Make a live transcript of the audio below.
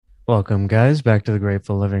Welcome, guys, back to the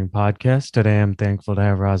Grateful Living podcast. Today, I'm thankful to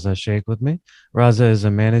have Raza Sheikh with me. Raza is a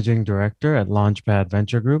managing director at Launchpad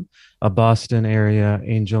Venture Group, a Boston area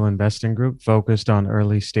angel investing group focused on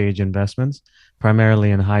early stage investments,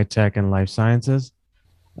 primarily in high tech and life sciences.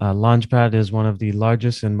 Launchpad is one of the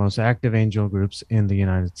largest and most active angel groups in the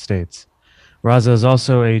United States. Raza is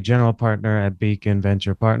also a general partner at Beacon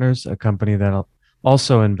Venture Partners, a company that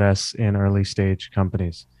also invests in early stage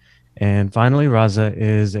companies. And finally, Raza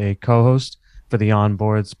is a co host for the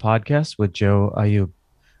Onboards podcast with Joe Ayub.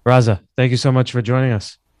 Raza, thank you so much for joining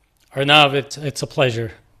us. Arnav, it's a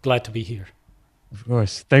pleasure. Glad to be here. Of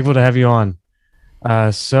course. Thankful to have you on.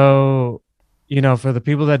 So, for the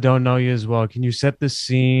people that don't know you as well, can you set the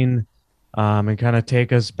scene and kind of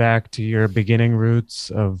take us back to your beginning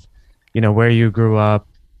roots of, where you grew up,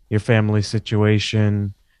 your family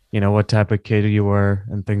situation, what type of kid you were,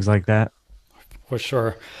 and things like that? For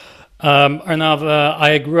sure. Arnav,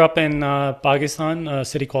 I grew up in Pakistan, a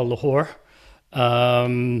city called Lahore.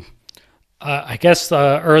 Um, I guess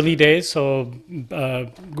early days. So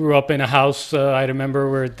grew up in a house. I remember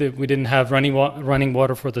where we didn't have running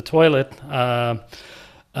water for the toilet.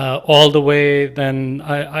 All the way then,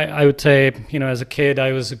 I would say, as a kid,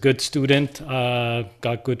 I was a good student,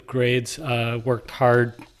 got good grades, worked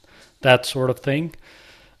hard, that sort of thing.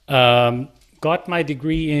 Um, Got my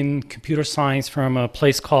degree in computer science from a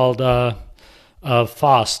place called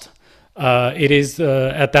FOST. It is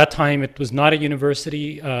at that time it was not a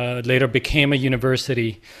university. Later became a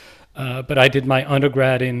university, but I did my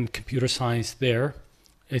undergrad in computer science there.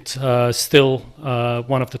 It's still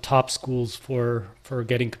one of the top schools for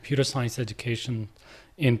getting computer science education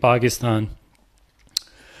in Pakistan.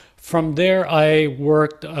 From there, I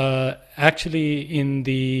worked actually in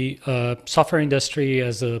the software industry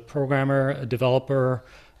as a programmer, a developer,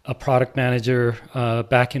 a product manager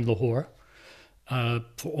back in Lahore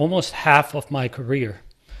for almost half of my career.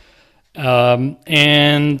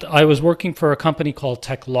 And I was working for a company called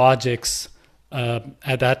TechLogix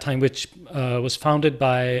at that time, which was founded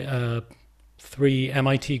by three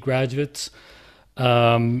MIT graduates.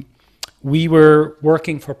 Um, we were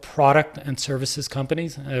working for product and services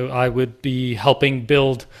companies. I would be helping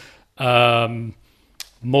build um,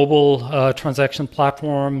 mobile transaction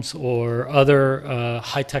platforms or other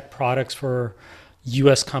high tech products for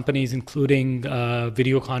US companies, including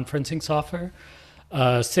video conferencing software,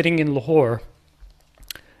 sitting in Lahore.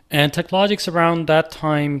 And TechLogix around that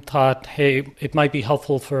time thought, hey, it might be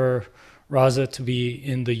helpful for Raza to be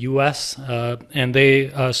in the US. And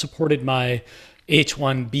they supported my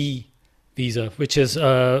H-1B visa, which is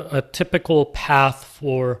a typical path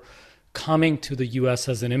for coming to the US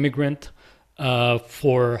as an immigrant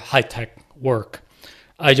for high tech work.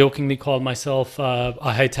 I jokingly called myself a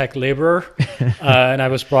high tech laborer, and I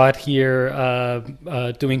was brought here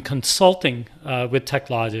doing consulting with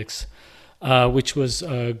TechLogix, which was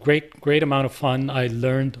a great amount of fun. I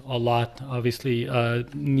learned a lot. Obviously,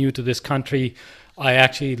 new to this country, I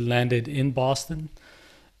actually landed in Boston,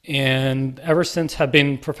 and ever since have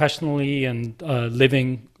been professionally and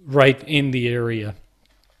living right in the area.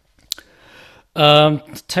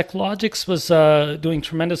 TechLogix was doing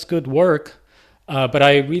tremendous good work, but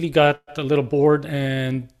I really got a little bored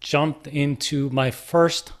and jumped into my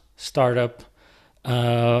first startup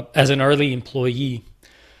as an early employee.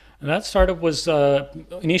 And that startup was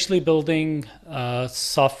initially building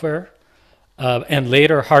software and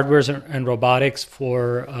later hardware and robotics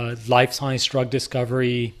for life science drug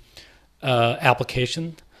discovery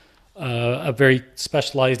application, a very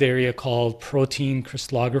specialized area called protein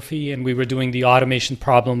crystallography. And we were doing the automation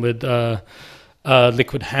problem with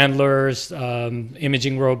liquid handlers,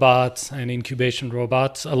 imaging robots, and incubation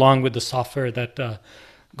robots, along with the software that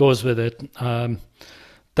goes with it.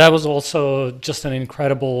 That was also just an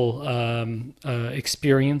incredible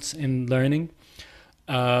experience in learning.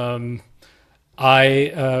 Um,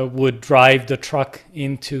 I would drive the truck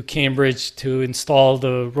into Cambridge to install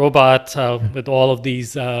the robot with all of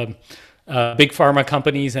these big pharma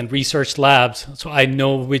companies and research labs. So I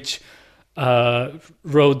know which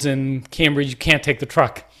roads in Cambridge you can't take the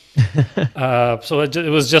truck. So it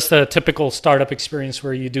was just a typical startup experience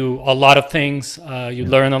where you do a lot of things, you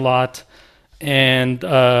learn a lot, and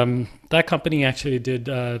that company actually did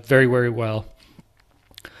very well.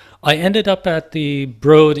 I ended up at the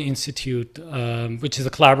Broad Institute, which is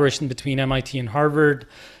a collaboration between MIT and Harvard.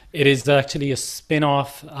 It is actually a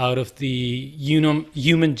spin-off out of the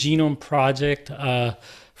Human Genome Project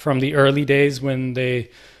from the early days when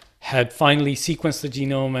they had finally sequenced the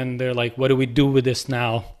genome and they're like, what do we do with this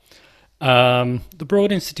now? The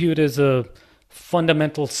Broad Institute is a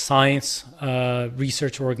fundamental science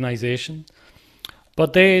research organization,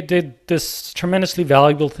 But they did this tremendously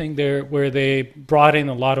valuable thing there where they brought in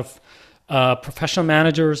a lot of professional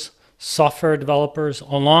managers, software developers,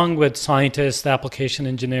 along with scientists, application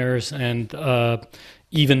engineers, and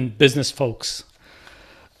even business folks.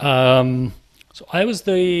 So I was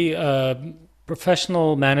the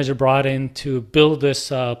professional manager brought in to build this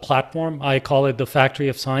platform. I call it the Factory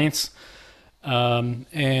of Science.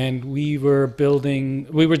 And we were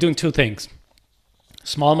doing two things: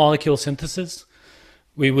 small molecule synthesis.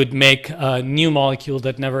 We would make a new molecule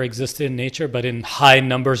that never existed in nature, but in high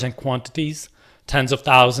numbers and quantities, tens of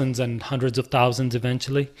thousands and hundreds of thousands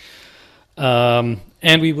eventually. And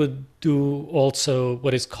we would do also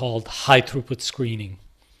what is called high throughput screening,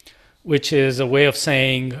 which is a way of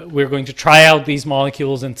saying we're going to try out these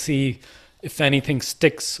molecules and see if anything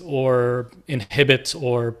sticks or inhibits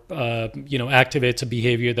or activates a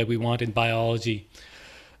behavior that we want in biology.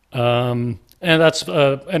 And that's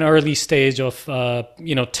an early stage of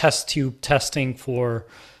test tube testing for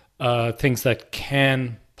things that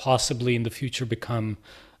can possibly in the future become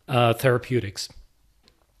therapeutics.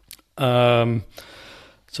 So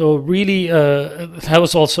really, that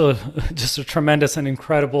was also just a tremendous and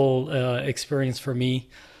incredible experience for me.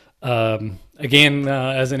 Again,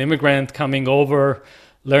 as an immigrant coming over,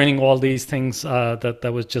 learning all these things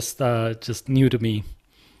that was just new to me.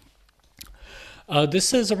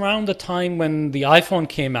 This is around the time when the iPhone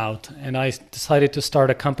came out, and I decided to start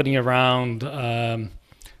a company around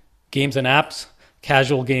games and apps,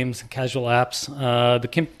 casual games, casual apps.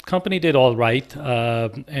 The company did all right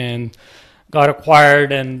and got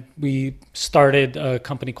acquired, and we started a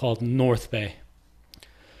company called North Bay.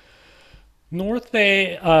 North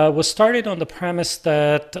Bay was started on the premise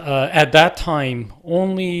that at that time,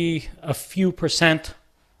 only a few percent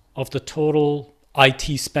of the total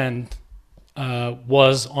IT spend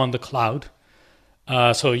was on the cloud.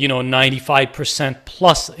 So 95%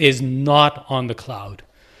 plus is not on the cloud.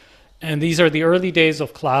 And these are the early days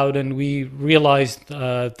of cloud, and we realized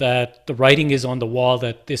that the writing is on the wall,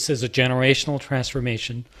 that this is a generational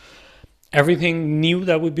transformation. Everything new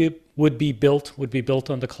that would be built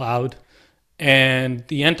on the cloud, and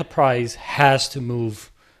the enterprise has to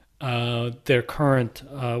move their current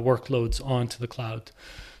workloads onto the cloud.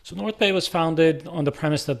 So North Bay was founded on the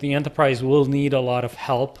premise that the enterprise will need a lot of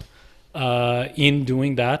help in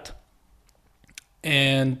doing that.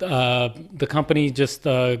 And the company just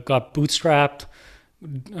got bootstrapped,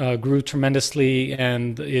 grew tremendously,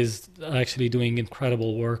 and is actually doing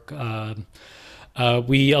incredible work.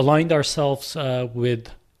 We aligned ourselves with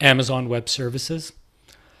Amazon Web Services,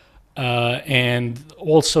 and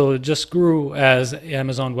also just grew as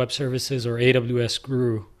Amazon Web Services or AWS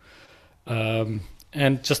grew,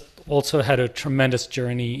 and just also had a tremendous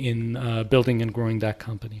journey in building and growing that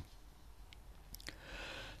company.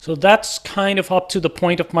 So that's kind of up to the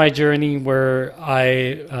point of my journey where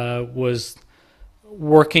I was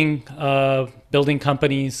working, building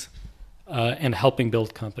companies, and helping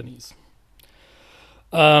build companies.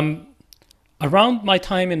 Around my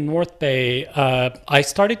time in North Bay, I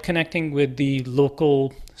started connecting with the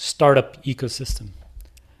local startup ecosystem.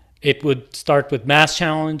 It would start with Mass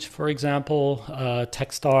Challenge, for example,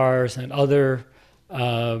 Techstars, and other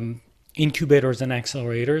incubators and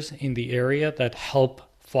accelerators in the area that help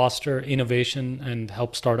foster innovation and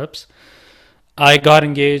help startups. I got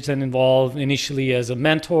engaged and involved initially as a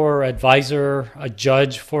mentor, advisor, a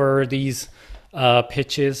judge for these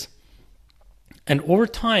pitches. And over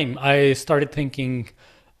time, I started thinking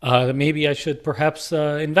that maybe I should perhaps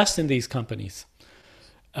invest in these companies.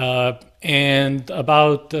 And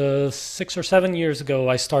about 6 or 7 years ago,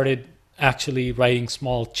 I started actually writing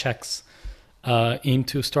small checks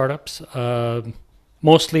into startups,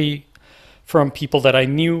 mostly from people that I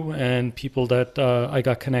knew and people that I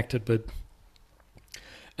got connected with.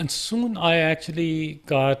 And soon I actually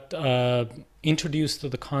got introduced to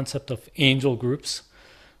the concept of angel groups.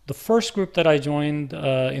 The first group that I joined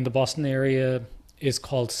in the Boston area is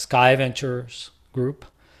called Sky Ventures Group.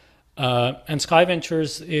 And Sky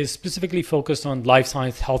Ventures is specifically focused on life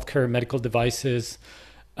science, healthcare, medical devices.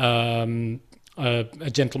 A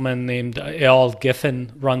gentleman named Eyal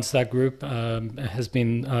Giffen runs that group, has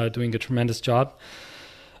been doing a tremendous job.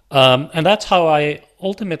 And that's how I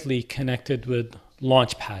ultimately connected with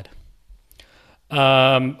Launchpad.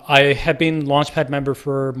 I had been Launchpad member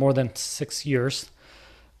for more than 6 years,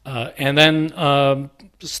 and then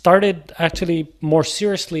started actually more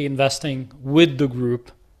seriously investing with the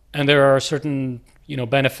group. And there are certain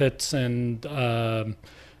benefits and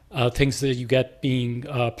things that you get being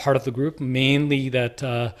part of the group, mainly that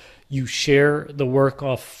you share the work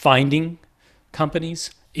of finding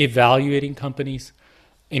companies, evaluating companies,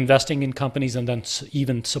 investing in companies, and then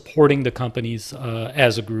even supporting the companies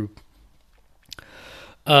as a group.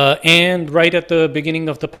 And right at the beginning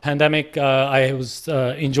of the pandemic, I was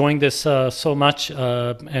enjoying this so much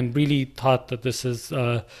and really thought that this is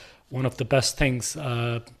one of the best things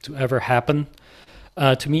to ever happen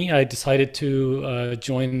to me. I decided to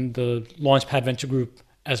join the Launchpad Venture Group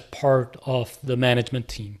as part of the management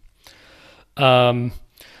team. Um,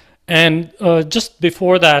 and just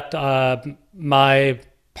before that, my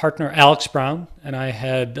partner Alex Brown and I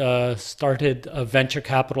had started a venture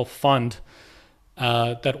capital fund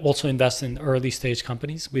that also invests in early stage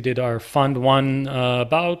companies. We did our fund one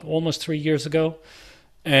about almost 3 years ago,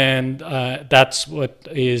 and that's what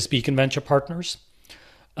is Beacon Venture Partners.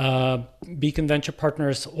 Beacon Venture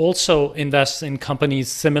Partners also invests in companies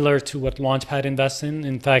similar to what Launchpad invests in.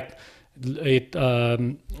 In fact, it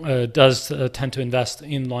does tend to invest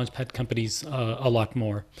in Launchpad companies a lot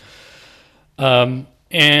more.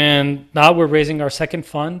 And now we're raising our second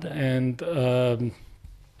fund and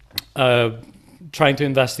trying to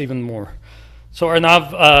invest even more. So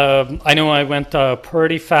Arnav, I know I went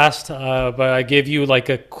pretty fast, but I gave you like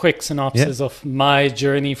a quick synopsis of my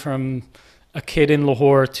journey from a kid in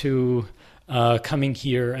Lahore to coming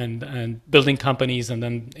here and building companies and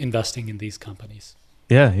then investing in these companies.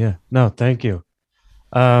 Yeah. No, thank you.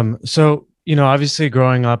 So, obviously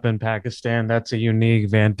growing up in Pakistan, that's a unique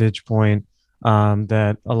vantage point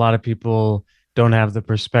that a lot of people don't have the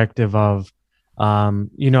perspective of.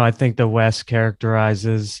 I think the West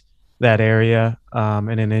characterizes that area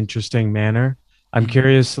in an interesting manner. I'm Mhm.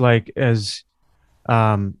 curious, like,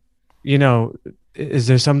 um, you know, is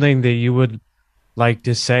there something that you would like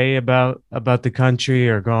to say about the country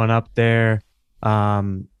or growing up there,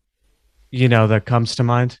 um, that comes to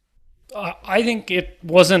mind? I think it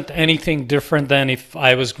wasn't anything different than if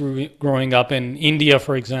I was growing up in India,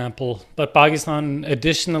 for example. But Pakistan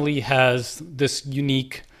additionally has this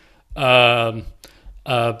unique, um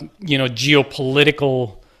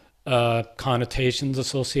geopolitical connotations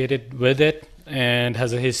associated with it, and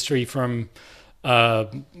has a history from, uh,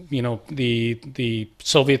 the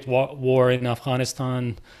Soviet war in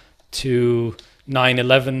Afghanistan to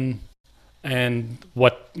 9/11 and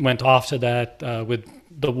what went after that with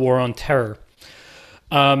the war on terror.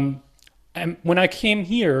 Um, and when I came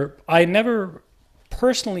here, I never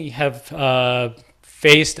personally have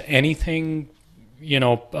faced anything,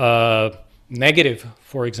 negative.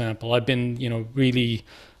 For example, I've been, really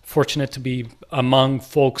fortunate to be among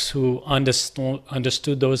folks who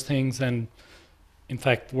understood those things and, in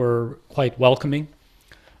fact, were quite welcoming.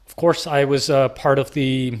 Of course, I was part of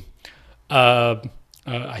the I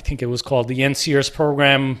think it was called the NCERS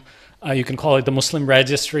program. You can call it the Muslim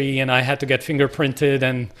registry, and I had to get fingerprinted.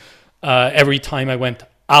 And every time I went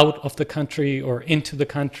out of the country or into the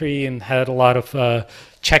country, and had a lot of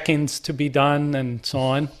check-ins to be done, and so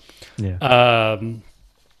on. Yeah.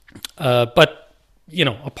 But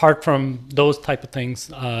apart from those type of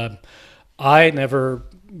things, I never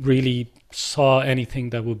really saw anything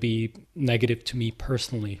that would be negative to me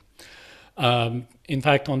personally. In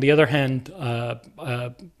fact, on the other hand,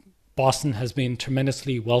 Boston has been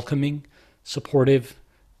tremendously welcoming, supportive,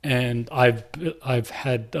 and I've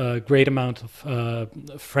had a great amount of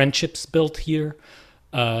friendships built here,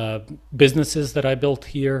 businesses that I built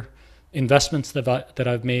here, investments that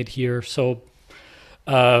I've made here. So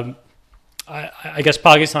um, I guess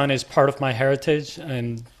Pakistan is part of my heritage,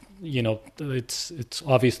 and it's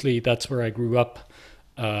obviously that's where I grew up.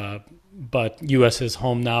 But U.S. is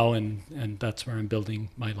home now, and that's where I'm building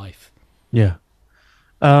my life. Yeah.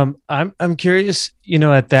 I'm curious,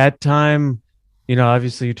 at that time,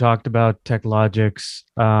 obviously you talked about TechLogix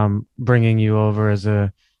bringing you over as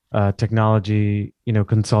a technology,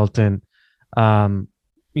 consultant.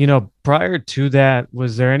 Prior to that,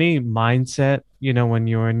 was there any mindset, when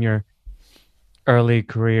you were in your early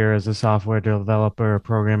career as a software developer or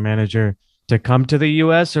program manager to come to the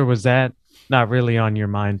US, or was that not really on your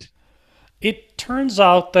mind? It turns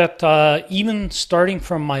out that even starting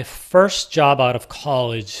from my first job out of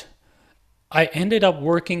college, I ended up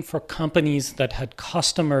working for companies that had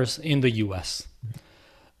customers in the US.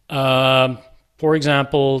 Um, for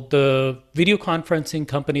example, the video conferencing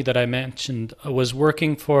company that I mentioned was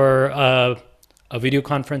working for a video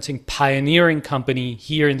conferencing pioneering company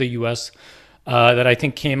here in the US that I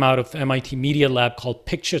think came out of MIT Media Lab called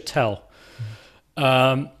PictureTel.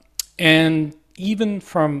 Um, and even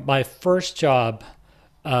from my first job,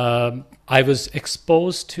 I was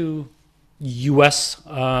exposed to U.S.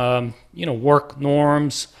 Work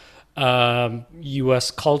norms,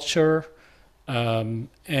 U.S. culture,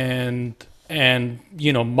 and and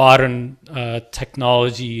modern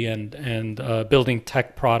technology and building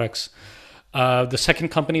tech products. The second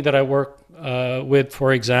company that I worked with,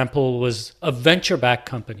 for example, was a venture-backed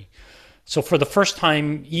company. So for the first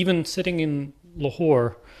time, even sitting in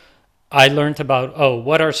Lahore, I learned about,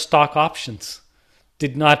 what are stock options?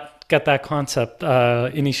 Did not get that concept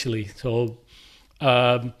initially. So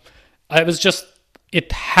I was just,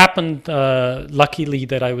 it happened luckily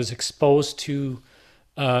that I was exposed to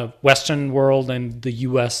Western world and the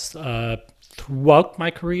US throughout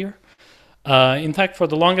my career. In fact, for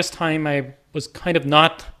the longest time, I was kind of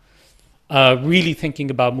not really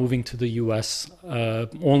thinking about moving to the US.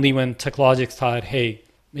 Only when TechLogix thought, hey,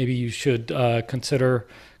 maybe you should consider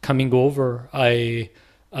coming over, I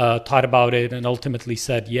thought about it and ultimately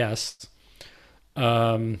said yes.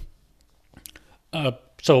 Um,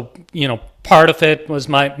 so part of it was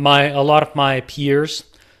my a lot of my peers,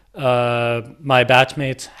 my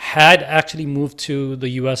batchmates had actually moved to the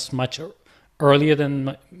US much earlier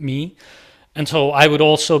than me, and so I would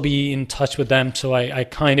also be in touch with them, so I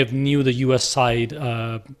kind of knew the US side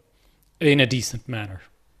in a decent manner.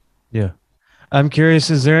 Yeah. I'm curious,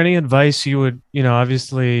 is there any advice you would,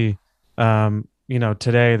 obviously,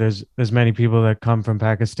 today there's many people that come from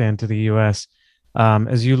Pakistan to the US.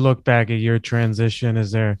 As you look back at your transition,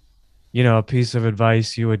 is there, a piece of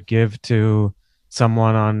advice you would give to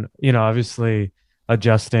someone on, obviously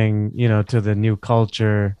adjusting, to the new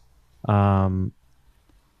culture um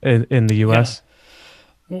in the Yeah. US?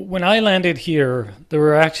 When I landed here, there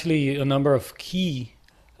were actually a number of key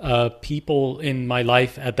people in my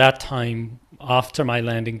life at that time after my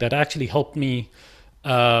landing that actually helped me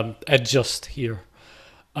adjust here.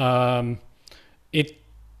 Um, it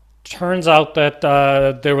turns out that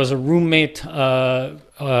there was a roommate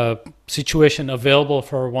situation available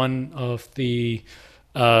for one of the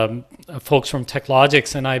folks from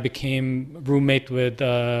TechLogix, and I became roommate with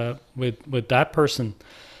that person.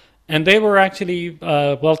 And they were actually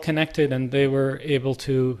well connected, and they were able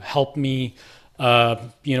to help me,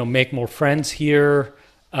 make more friends here.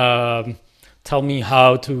 Um, Tell me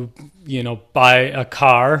how to, buy a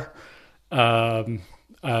car. Um,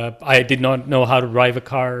 I did not know how to drive a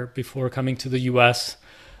car before coming to the U.S.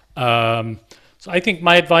 So I think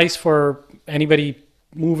my advice for anybody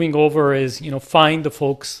moving over is, find the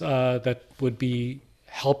folks that would be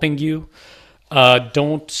helping you.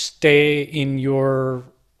 Don't stay in your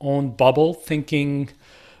own bubble thinking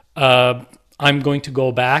I'm going to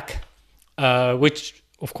go back, which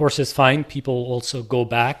of course is fine. People also go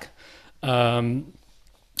back. Um,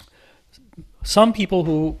 some people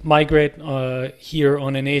who migrate here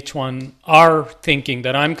on an H1 are thinking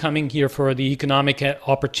that I'm coming here for the economic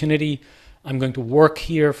opportunity. I'm going to work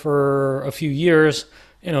here for a few years,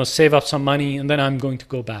 save up some money, and then I'm going to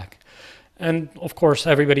go back. And of course,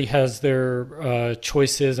 everybody has their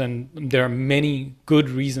choices, and there are many good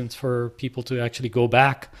reasons for people to actually go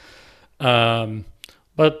back. Um,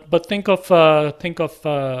 but think of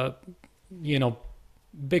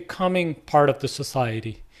becoming part of the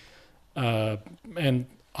society. And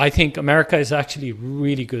I think America is actually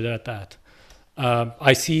really good at that.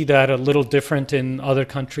 I see that a little different in other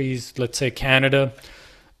countries, let's say Canada,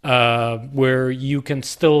 where you can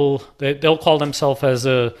still, they'll call themselves as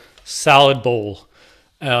a salad bowl.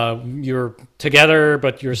 You're together,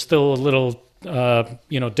 but you're still a little,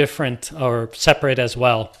 different or separate as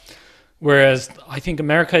well. Whereas I think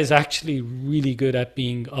America is actually really good at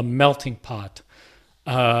being a melting pot.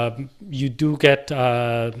 You do get,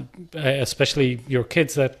 especially your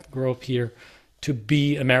kids that grow up here, to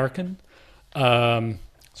be American.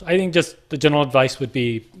 So I think just the general advice would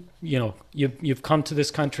be, you've come to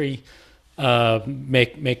this country,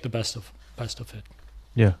 make the best of it.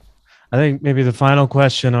 Yeah. I think maybe the final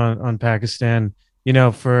question on Pakistan,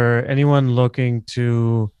 for anyone looking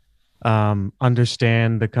to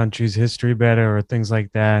understand the country's history better or things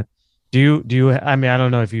like that, do you, I mean, I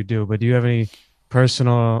don't know if you do, but do you have any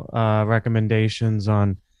personal recommendations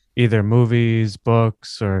on either movies,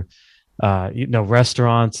 books, or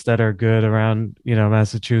restaurants that are good around,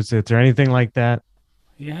 Massachusetts or anything like that?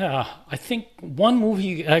 Yeah, I think one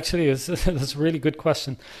movie actually is that's a really good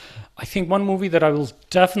question. I think one movie that I will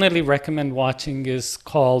definitely recommend watching is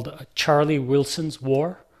called Charlie Wilson's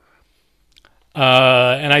War.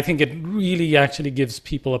 And I think it really actually gives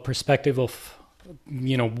people a perspective of,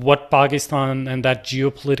 what Pakistan and that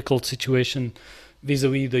geopolitical situation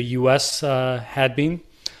vis-a-vis the US had been.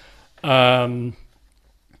 Um,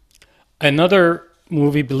 Another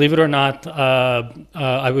movie, believe it or not,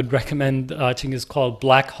 I would recommend watching is called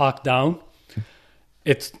Black Hawk Down.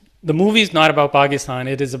 It's the movie is not about Pakistan.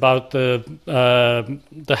 It is about the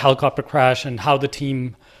helicopter crash and how the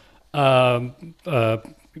team um, uh,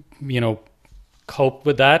 you know, cope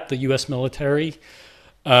with that, the U.S. military.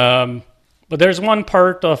 Um, but there's one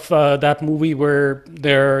part of that movie where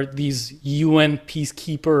there are these UN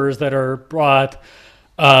peacekeepers that are brought.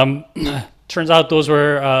 Um, Turns out those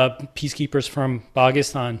were peacekeepers from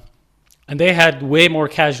Pakistan, and they had way more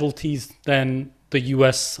casualties than the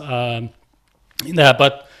U.S. In that.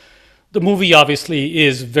 But the movie obviously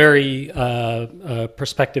is very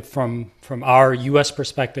perspective from our U.S.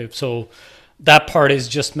 perspective. So that part is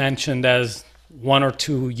just mentioned as one or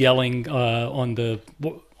two yelling on the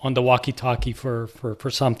walkie-talkie for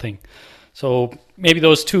something. So maybe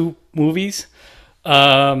those two movies.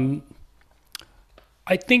 Um,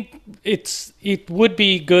 I think it would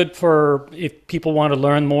be good for if people want to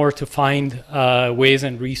learn more to find ways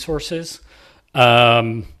and resources.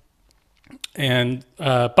 Um, and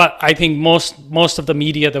But I think most of the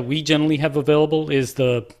media that we generally have available is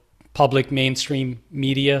the public mainstream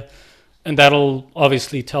media, and that'll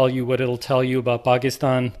obviously tell you what it'll tell you about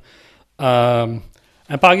Pakistan. Um,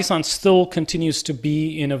 and Pakistan still continues to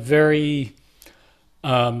be in a very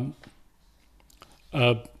um,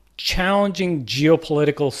 uh, challenging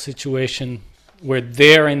geopolitical situation where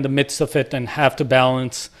they're in the midst of it and have to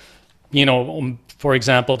balance, for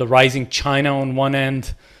example, the rising China on one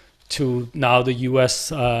end to now the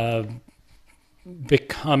U.S.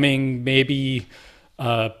 Becoming maybe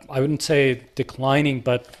I wouldn't say declining,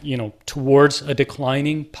 but towards a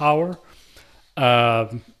declining power,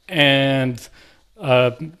 and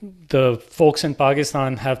the folks in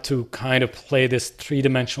Pakistan have to kind of play this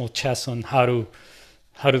three-dimensional chess on how to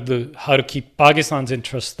keep Pakistan's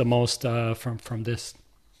interest the most from this.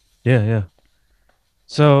 Yeah, yeah.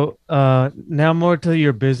 So now more to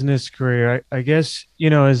your business career. I guess,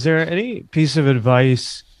 is there any piece of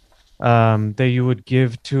advice that you would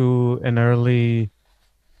give to an early,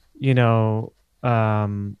 you know,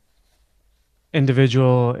 um,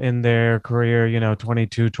 individual in their career,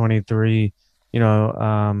 22, 23,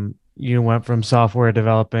 you went from software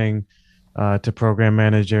developing to program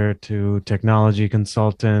manager to technology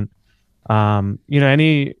consultant.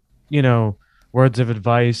 Any, you know, words of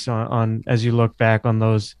advice on as you look back on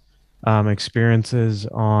those experiences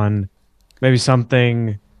on maybe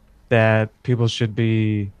something that people should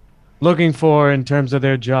be looking for in terms of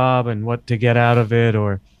their job and what to get out of it,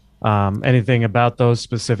 or anything about those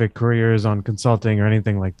specific careers on consulting or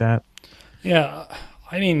anything like that? Yeah,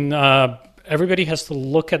 I mean, everybody has to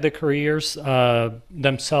look at the careers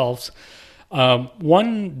themselves.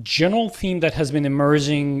 One general theme that has been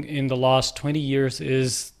emerging in the last 20 years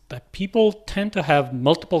is that people tend to have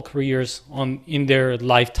multiple careers in their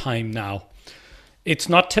lifetime now. It's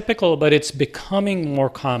not typical, but it's becoming more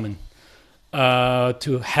common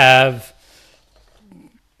to have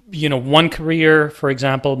one career. For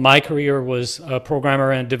example, my career was a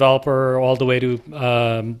programmer and developer all the way to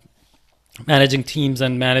managing teams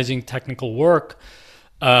and managing technical work,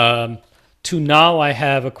 um, to now I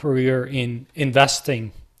have a career in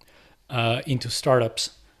investing into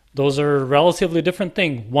startups. Those are relatively different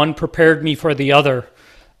things. One prepared me for the other,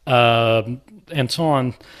 and so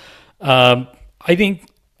on. Um, I think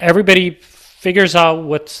everybody figures out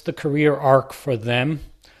what's the career arc for them,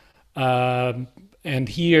 um, and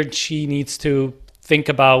he or she needs to think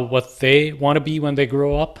about what they want to be when they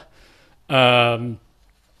grow up. Um,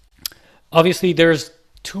 Obviously, there's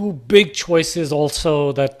two big choices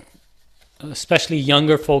also that especially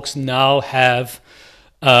younger folks now have,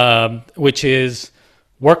 which is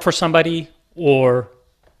work for somebody or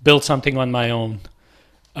build something on my own.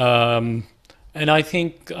 Um, and I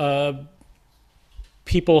think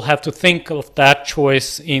people have to think of that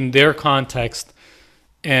choice in their context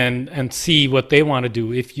and see what they want to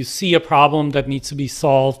do. If you see a problem that needs to be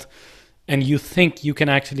solved and you think you can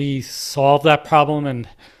actually solve that problem and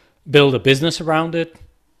build a business around it,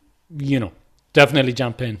 you know, definitely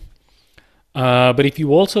jump in. But if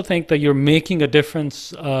you also think that you're making a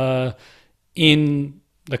difference in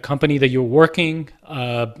the company that you're working,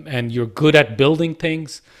 and you're good at building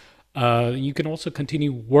things, you can also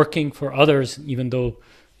continue working for others, even though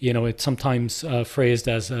it's sometimes phrased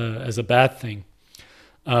as a bad thing.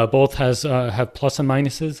 Both has have plus and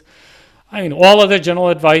minuses. I mean, all other general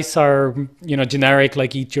advice are, generic,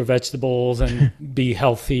 like eat your vegetables and be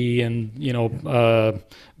healthy and,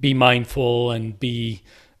 be mindful and be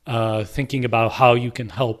thinking about how you can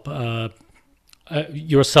help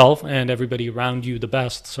yourself and everybody around you the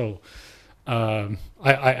best. So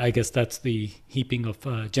I guess that's the heaping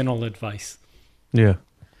of general advice. Yeah.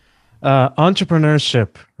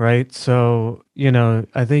 Entrepreneurship, right? So,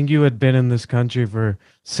 I think you had been in this country for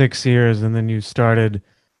 6 years and then you started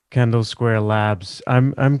Kendall Square Labs.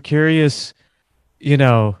 I'm curious, you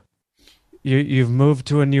know, you've moved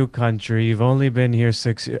to a new country. You've only been here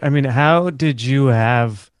 6 years. I mean, how did you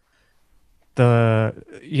have the,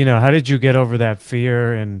 how did you get over that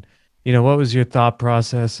fear? And, what was your thought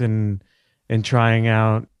process in trying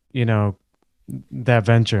out, that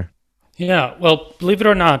venture? Yeah, well, believe it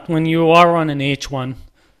or not, when you are on an H1,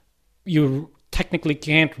 you technically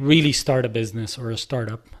can't really start a business or a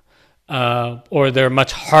startup. Or there are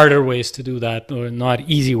much harder ways to do that, or not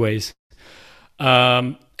easy ways.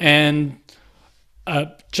 And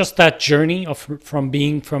just that journey of from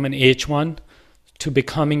being from an H1 to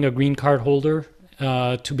becoming a green card holder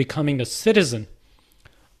to becoming a citizen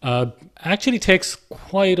actually takes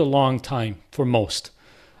quite a long time for most.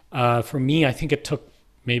 For me, I think it took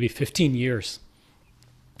maybe 15 years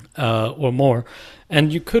or more.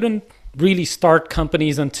 And you couldn't really start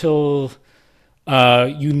companies until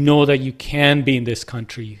you know that you can be in this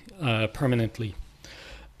country permanently.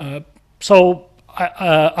 So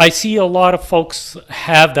I see a lot of folks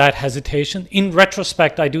have that hesitation. In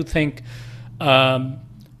retrospect, I do think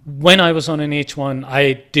when I was on an H1,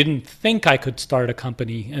 I didn't think I could start a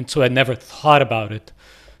company, and so I never thought about it.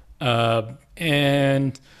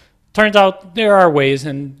 And turns out there are ways,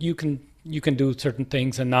 and you can do certain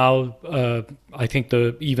things. And now I think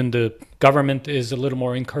even the government is a little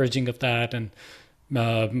more encouraging of that, and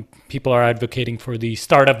people are advocating for the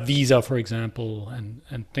startup visa, for example,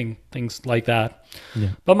 and things like that. Yeah.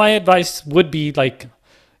 But my advice would be like,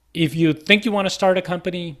 if you think you want to start a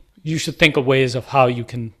company, you should think of ways of how you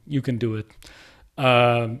can do it,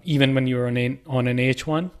 even when you're on an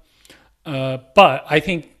H1. But I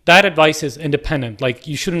think that advice is independent. Like,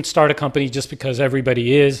 you shouldn't start a company just because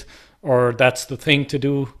everybody is, or that's the thing to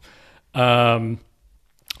do.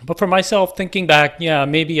 But for myself, thinking back, yeah,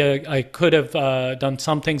 maybe I could have done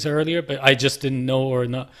some things earlier, but I just didn't know, or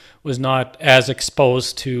was not as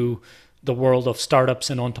exposed to the world of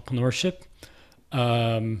startups and entrepreneurship.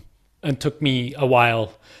 And took me a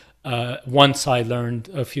while. Once I learned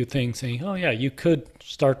a few things, saying, "Oh yeah, you could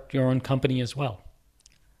start your own company as well."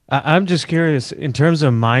 I'm just curious in terms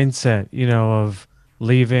of mindset, of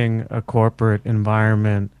leaving a corporate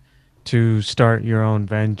environment to start your own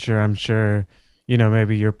venture. I'm sure,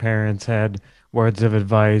 maybe your parents had words of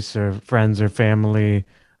advice or friends or family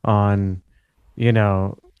on,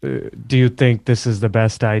 do you think this is the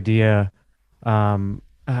best idea?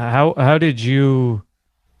 How did you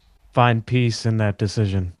find peace in that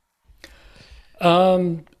decision?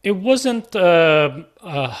 It wasn't well,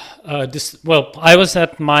 I was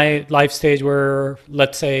at my life stage where,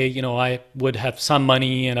 let's say, I would have some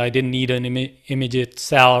money and I didn't need an immediate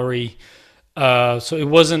salary. So it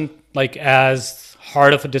wasn't like as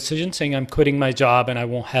hard of a decision saying I'm quitting my job and I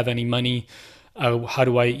won't have any money. How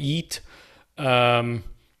do I eat? And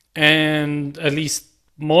at least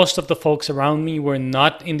most of the folks around me were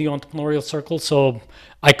not in the entrepreneurial circle, so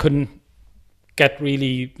I couldn't get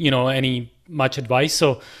really, any much advice.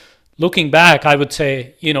 So looking back, I would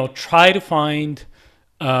say, try to find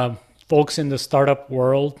folks in the startup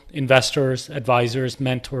world, investors, advisors,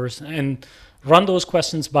 mentors, and run those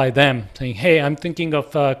questions by them, saying, hey, I'm thinking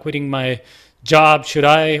of quitting my job. Should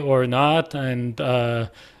I or not? And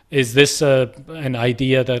is this an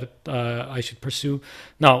idea that I should pursue?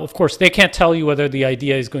 Now, of course, they can't tell you whether the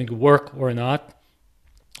idea is going to work or not.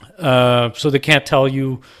 So they can't tell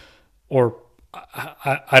you, or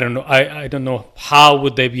I don't know. I don't know how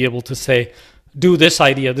would they be able to say, do this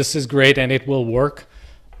idea, this is great, and it will work.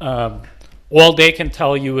 All they can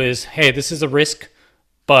tell you is, hey, this is a risk,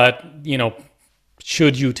 but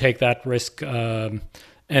should you take that risk? And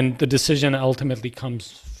the decision ultimately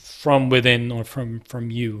comes from within or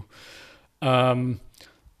from you.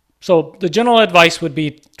 So the general advice would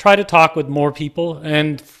be try to talk with more people.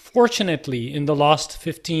 And fortunately, in the last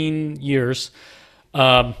 15 years,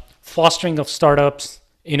 fostering of startups,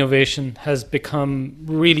 innovation has become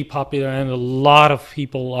really popular, and a lot of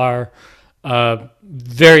people are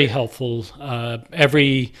very helpful.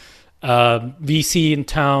 Every VC in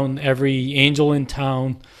town, every angel in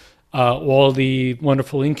town, all the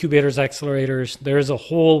wonderful incubators, accelerators, there's a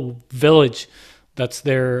whole village that's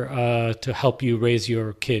there to help you raise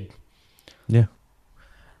your kid. Yeah.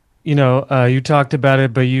 You talked about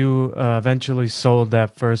it, but you eventually sold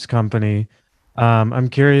that first company. I'm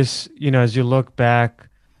curious, as you look back,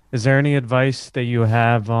 is there any advice that you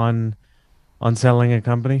have on selling a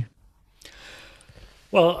company?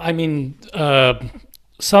 Well, I mean,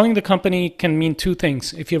 selling the company can mean two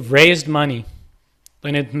things. If you've raised money,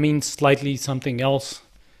 then it means slightly something else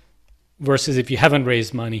versus if you haven't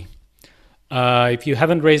raised money. If you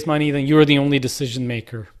haven't raised money, then you're the only decision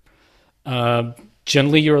maker.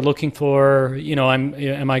 Generally, you're looking for,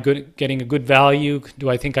 am I good getting a good value? Do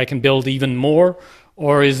I think I can build even more,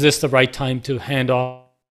 or is this the right time to hand off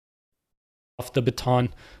the baton,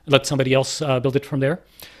 let somebody else build it from there?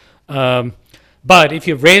 Um, but if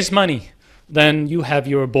you raise money, then you have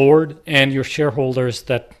your board and your shareholders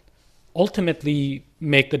that ultimately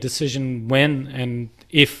make the decision when and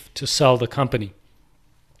if to sell the company.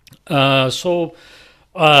 So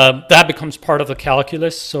that becomes part of the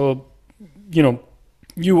calculus. So, you know,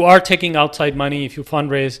 you are taking outside money if you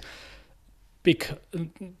fundraise,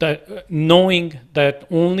 knowing that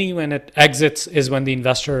only when it exits is when the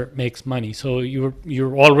investor makes money. So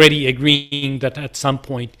you're already agreeing that at some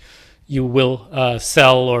point you will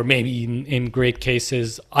sell, or maybe in great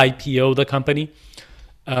cases IPO the company,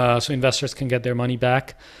 so investors can get their money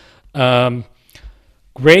back. Um,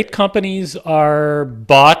 Great companies are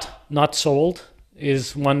bought, not sold,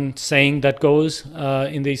 is one saying that goes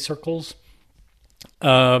in these circles.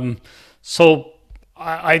 Um, so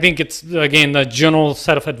I think it's, again, the general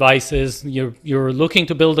set of advice is you're looking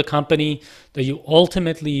to build a company that you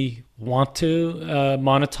ultimately want to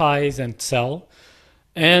monetize and sell,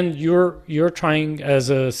 and you're trying as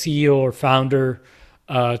a CEO or founder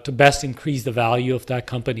to best increase the value of that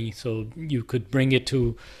company, so you could bring it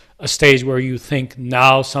to a stage where you think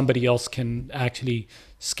now somebody else can actually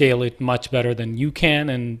scale it much better than you can,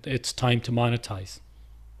 and it's time to monetize.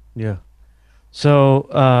 Yeah. So,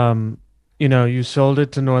 you sold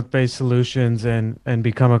it to North Bay Solutions and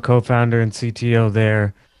become a co-founder and CTO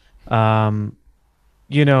there. Um,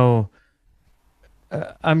 you know,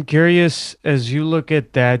 I'm curious as you look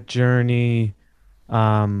at that journey,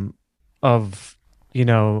 um, of,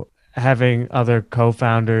 having other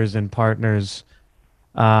co-founders and partners.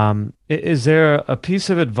 Is there a piece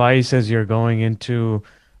of advice as you're going into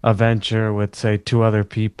a venture with, say, two other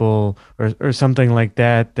people or something like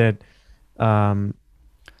that that um,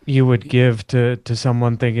 you would give to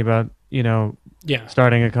someone thinking about, Yeah,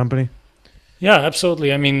 starting a company? yeah,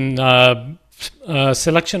 absolutely. I mean,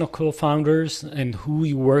 selection of co-founders and who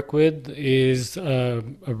you work with is a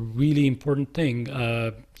really important thing.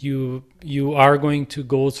 You are going to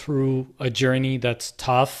go through a journey that's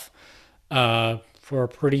tough for a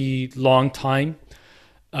pretty long time.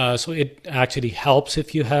 So it actually helps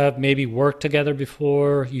if you have maybe worked together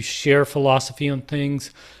before, you share philosophy on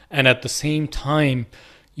things, and at the same time,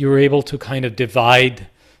 you're able to kind of divide,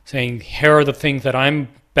 saying, here are the things that I'm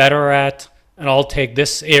better at, and I'll take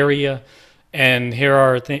this area, and here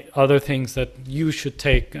are other things that you should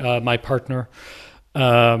take, my partner.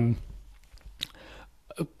 Um,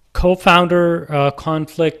 Co-founder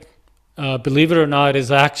conflict, believe it or not,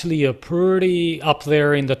 is actually a pretty up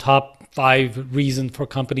there in the top five reasons for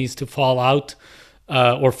companies to fall out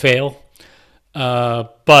or fail.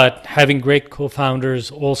 But having great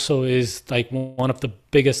co-founders also is like one of the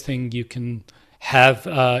biggest thing you can have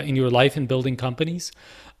in your life in building companies,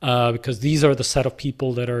 because these are the set of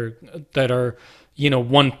people that are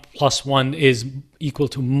 1 plus 1 is equal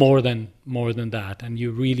to more than that, and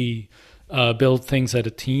you really build things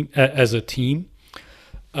as a team.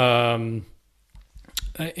 Um,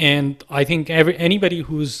 and I think anybody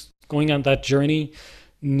who's going on that journey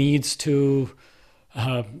needs to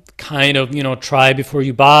kind of try before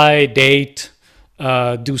you buy, date,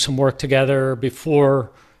 do some work together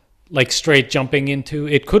before like straight jumping into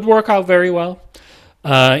it. Could work out very well.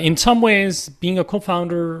 In some ways, being a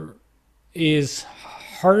co-founder is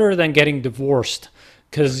harder than getting divorced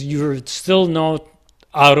because you're still not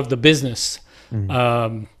out of the business. Mm.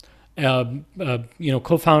 Um,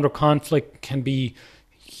 Co-founder conflict can be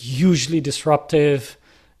hugely disruptive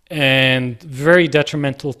and very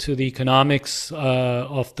detrimental to the economics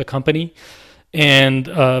of the company. And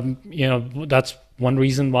that's one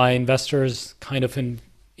reason why investors kind of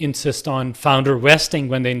insist on founder vesting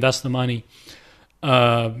when they invest the money.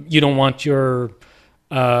 You don't want your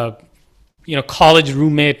college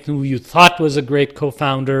roommate who you thought was a great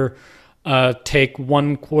co-founder take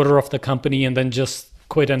 1/4 of the company and then just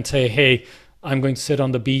quit and say, "Hey, I'm going to sit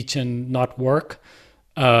on the beach and not work."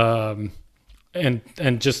 And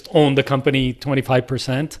just own the company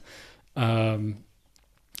 25%.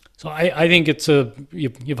 So I think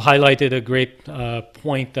you've highlighted a great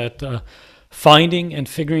point that finding and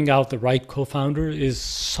figuring out the right co-founder is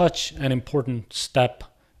such an important step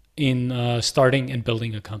in starting and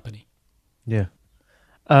building a company. Yeah.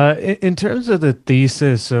 In terms of the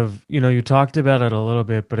thesis of, you talked about it a little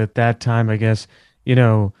bit, but at that time, I guess, you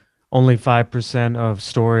know, only 5% of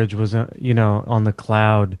storage was, on the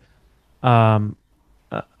cloud. Um,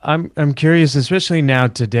 I'm curious, especially now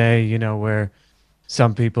today, where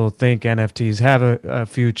some people think NFTs have a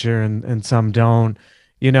future and some don't.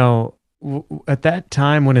 You know, at that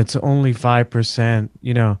time when it's only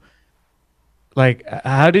 5%, like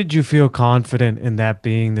how did you feel confident in that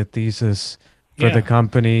being the thesis for the Yeah,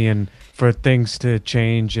 company and for things to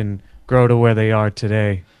change and grow to where they are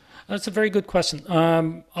today? that's a very good question.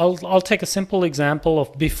 I'll take a simple example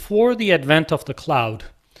of before the advent of the cloud.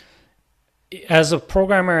 As a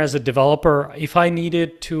programmer, as a developer, if I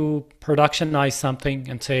needed to productionize something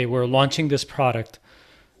and say we're launching this product,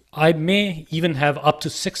 I may even have up to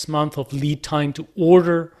 6 months of lead time to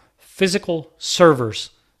order physical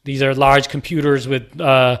servers. These are large computers with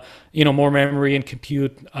more memory and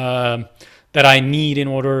compute that I need in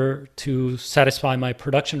order to satisfy my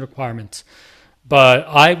production requirements. But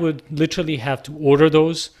I would literally have to order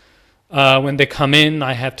those. When they come in,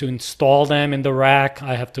 I have to install them in the rack.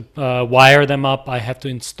 I have to wire them up. I have to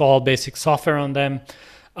install basic software on them.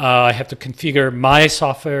 I have to configure my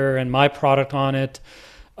software and my product on it.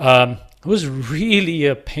 It was really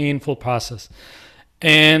a painful process.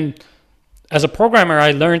 And as a programmer,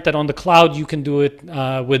 I learned that on the cloud, you can do it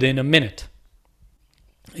within a minute.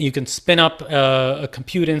 You can spin up a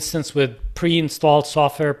compute instance with pre-installed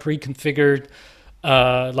software, pre-configured,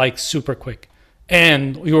 like super quick.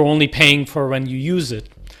 And you're only paying for when you use it.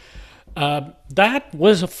 That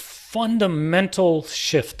was a fundamental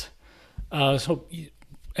shift. So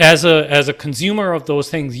as a consumer of those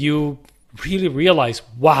things, you really realize,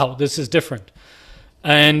 wow, this is different.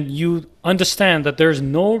 And you understand that there's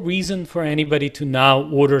no reason for anybody to now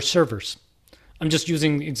order servers. I'm just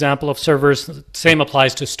using the example of servers. Same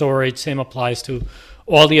applies to storage. Same applies to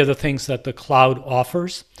all the other things that the cloud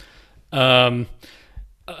offers. And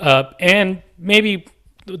maybe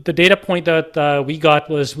the data point that we got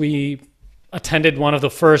was we attended one of the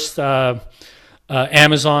first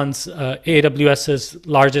Amazon's AWS's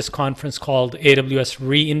largest conference called AWS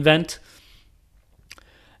reInvent.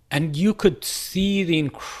 And you could see the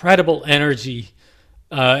incredible energy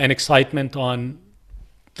and excitement on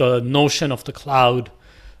the notion of the cloud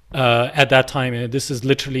at that time. And this is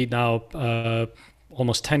literally now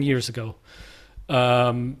almost 10 years ago.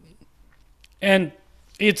 And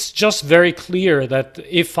it's just very clear that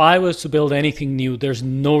if I was to build anything new, there's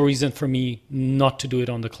no reason for me not to do it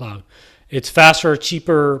on the cloud. It's faster,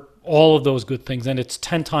 cheaper, all of those good things. And it's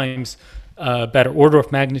 10 times better, order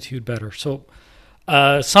of magnitude better. So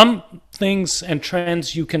some things and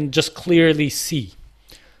trends you can just clearly see.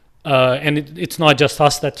 And it's not just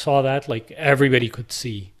us that saw that, like everybody could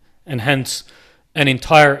see. And hence, an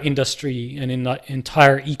entire industry and an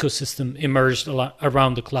entire ecosystem emerged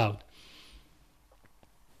around the cloud.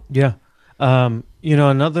 Yeah.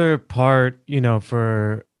 Another part,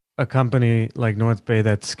 for a company like North Bay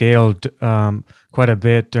that scaled quite a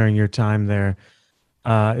bit during your time there,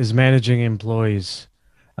 is managing employees.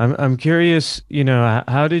 I'm curious,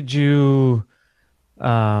 how did you,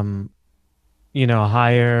 um,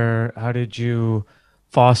 hire? How did you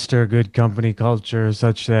foster good company culture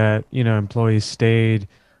such that, employees stayed?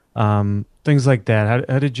 Things like that.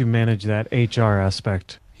 How did you manage that HR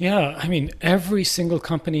aspect? Yeah, I mean, every single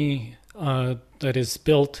company that is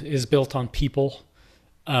built on people.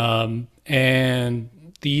 And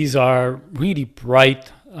these are really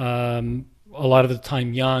bright, a lot of the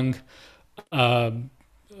time young um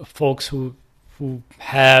folks who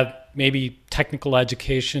have maybe technical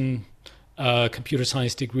education, computer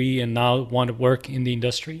science degree, and now want to work in the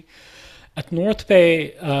industry. At North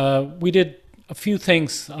Bay, we did a few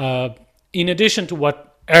things in addition to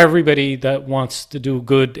what everybody that wants to do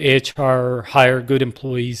good HR, hire good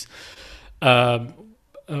employees. Uh,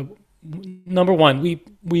 uh, Number one,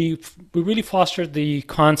 we really fostered the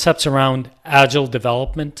concepts around agile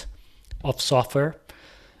development of software,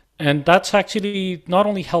 and that's actually not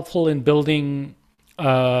only helpful in building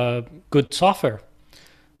good software,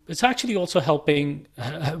 it's actually also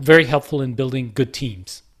very helpful in building good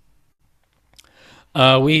teams.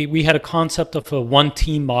 We had a concept of a one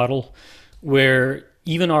team model where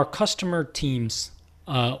even our customer teams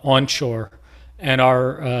onshore and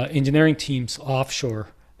our engineering teams offshore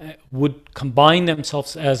would combine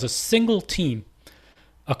themselves as a single team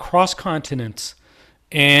across continents.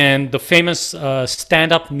 And the famous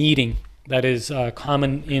stand up meeting that is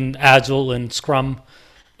common in Agile and Scrum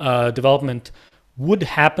development would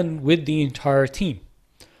happen with the entire team.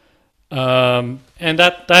 And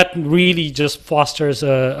that really just fosters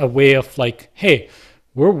a way of like, hey,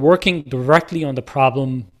 we're working directly on the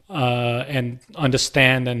problem and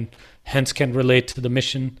understand and hence can relate to the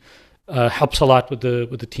mission. Helps a lot with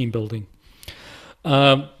the team building.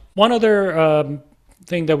 One other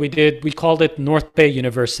thing that we did, we called it North Bay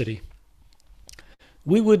University.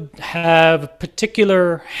 We would have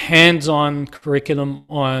particular hands-on curriculum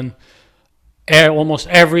on almost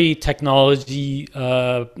every technology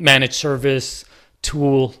managed service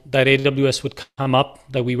tool that AWS would come up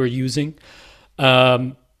that we were using,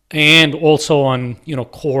 um, and also on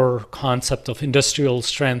core concept of industrial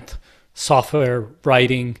strength software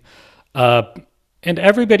writing, uh, and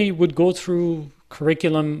everybody would go through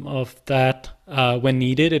curriculum of that when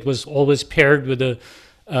needed. It was always paired with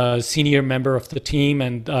a senior member of the team,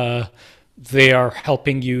 and they are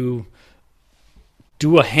helping you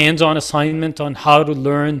do a hands-on assignment on how to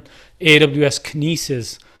learn AWS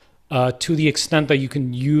Kinesis to the extent that you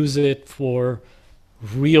can use it for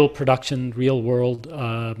real production, real world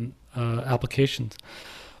applications.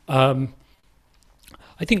 Um,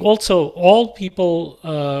 I think also all people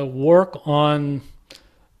work on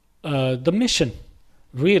the mission,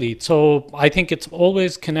 really. So I think it's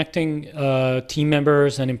always connecting team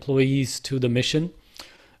members and employees to the mission.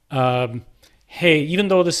 Um, hey, even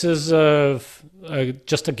though this is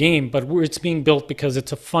just a game, but it's being built because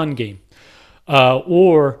it's a fun game.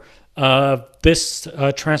 Or this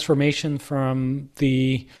transformation from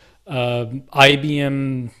the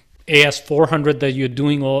IBM AS400 that you're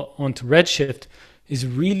doing onto Redshift is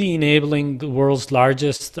really enabling the world's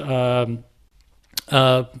largest uh,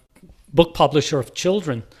 book publisher of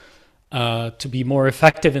children to be more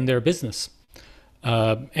effective in their business.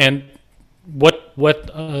 And what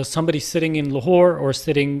somebody sitting in Lahore or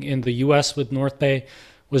sitting in the U.S. with North Bay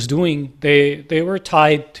was doing, they were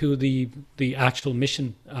tied to the actual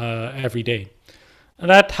mission every day, and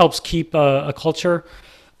that helps keep a culture.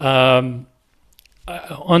 Um,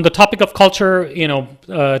 on the topic of culture,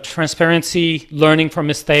 transparency, learning from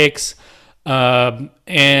mistakes,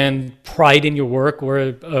 and pride in your work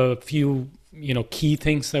were a few key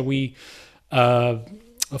things that we uh,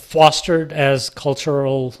 fostered as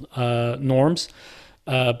cultural norms.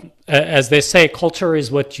 As they say, culture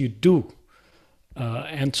is what you do.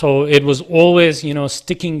 And so it was always,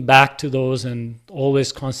 sticking back to those and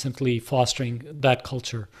always constantly fostering that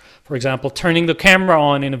culture. For example, turning the camera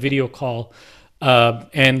on in a video call,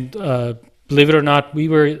 and believe it or not,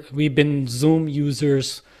 we've been Zoom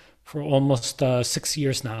users for almost 6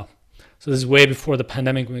 years now. So this is way before the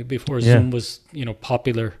pandemic, before Yeah. Zoom was,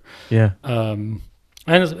 popular. Yeah.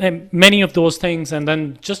 And many of those things, and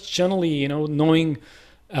then just generally, knowing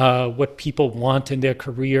what people want in their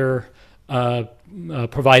career, uh,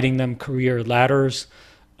 providing them career ladders,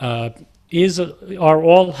 uh, are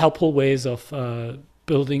all helpful ways of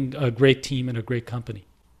building a great team and a great company.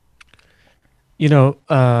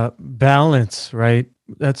 Balance, right?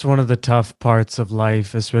 That's one of the tough parts of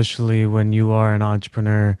life, especially when you are an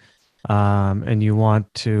entrepreneur, and you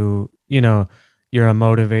want to, you're a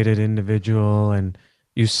motivated individual and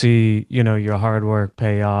you see, your hard work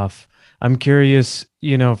pay off. I'm curious,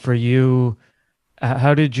 for you,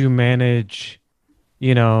 how did you manage,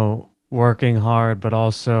 working hard, but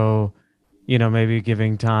also, maybe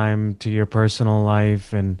giving time to your personal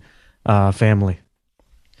life and family?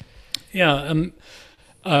 Yeah.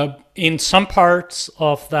 In some parts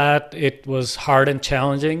of that, it was hard and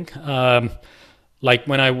challenging. Like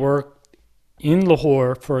when I worked in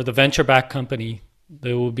Lahore for the venture-backed company,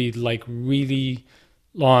 there would be like really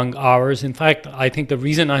long hours. In fact, I think the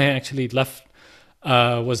reason I actually left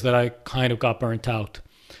was that I kind of got burnt out.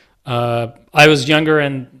 I was younger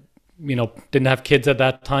and didn't have kids at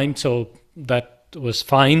that time, so that was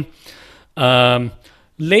fine. Um,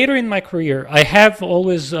 Later in my career, I have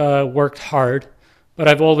always worked hard, but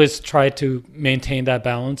I've always tried to maintain that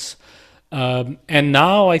balance. And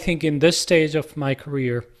now I think in this stage of my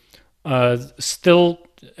career, still,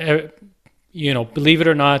 believe it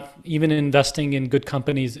or not, even investing in good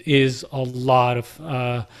companies is a lot of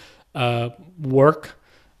work,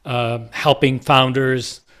 helping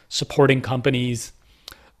founders, supporting companies.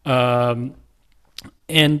 Um,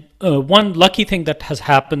 and one lucky thing that has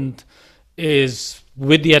happened is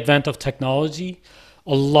with the advent of technology,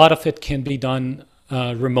 a lot of it can be done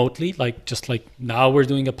remotely. Like just like now, we're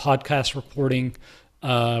doing a podcast recording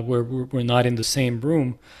where we're not in the same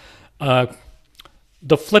room. Uh,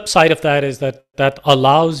 the flip side of that is that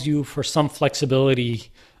allows you for some flexibility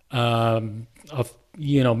of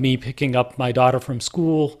me picking up my daughter from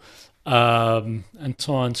school and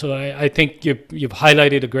so on. So I think you've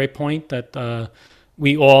highlighted a great point that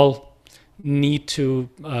we all need to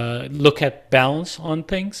look at balance on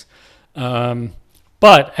things. Um,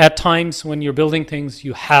 but at times when you're building things,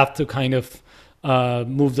 you have to kind of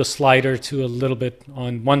move the slider to a little bit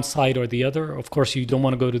on one side or the other. Of course, you don't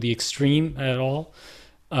want to go to the extreme at all,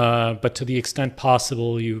 but to the extent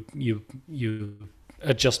possible, you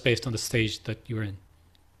adjust based on the stage that you're in.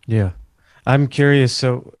 Yeah. I'm curious.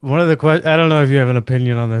 So one of the I don't know if you have an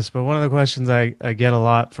opinion on this, but one of the questions I get a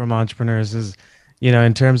lot from entrepreneurs is,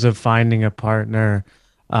 in terms of finding a partner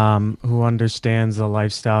who understands the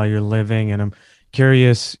lifestyle you're living. And I'm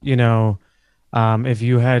curious, if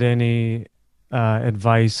you had any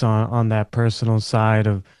advice on that personal side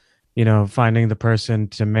of, finding the person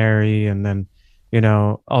to marry and then,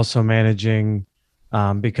 also managing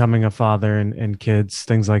becoming a father and kids,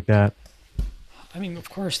 things like that. I mean, of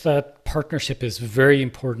course, that partnership is very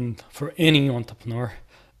important for any entrepreneur.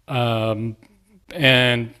 Um,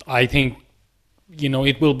 and I think,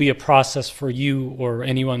 it will be a process for you or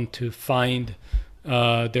anyone to find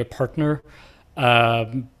their partner.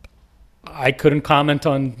 Um, I couldn't comment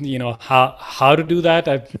on, how to do that.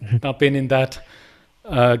 I've not been in that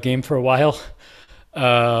game for a while.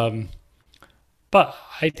 Um, but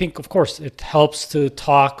I think, of course, it helps to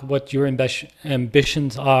talk what your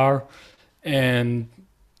ambitions are. And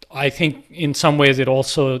I think in some ways it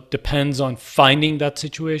also depends on finding that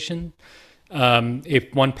situation.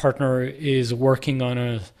 If one partner is working on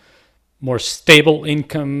a more stable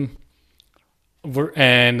income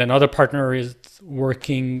and another partner is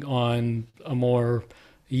working on a more,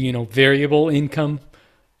 variable income,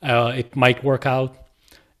 it might work out.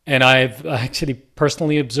 And I've actually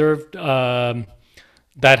personally observed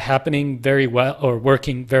that happening very well or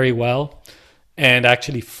working very well and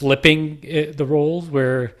actually flipping the roles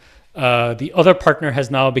where the other partner has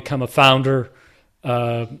now become a founder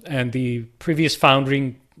and the previous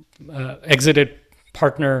founding exited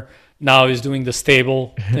partner now is doing the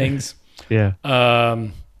stable things. Yeah.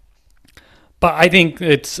 Um, but I think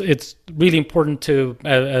it's really important to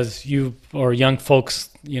as you or young folks,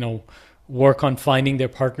 work on finding their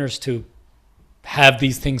partners to have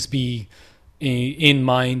these things be in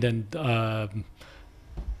mind and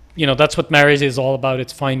that's what marriage is all about.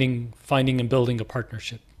 It's finding and building a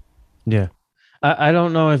partnership. Yeah. I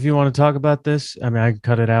don't know if you want to talk about this. I mean, I can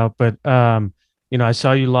cut it out, but I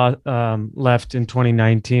saw you left in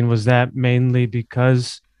 2019. Was that mainly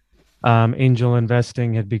because angel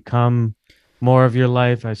investing had become more of your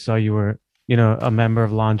life? I saw you were, a member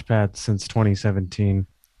of Launchpad since 2017.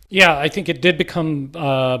 Yeah, I think it did become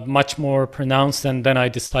much more pronounced, and then I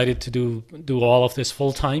decided to do all of this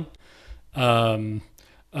full time. Um,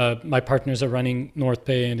 my partners are running North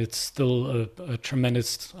Bay, and it's still a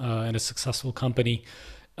tremendous and a successful company.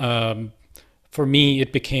 Um, for me,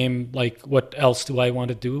 it became like, what else do I want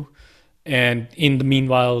to do? And in the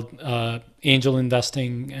meanwhile, angel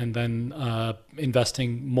investing and then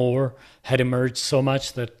investing more had emerged so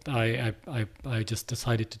much that I just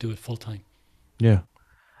decided to do it full time. Yeah.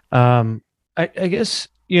 I guess,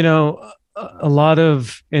 a lot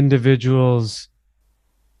of individuals,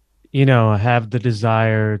 have the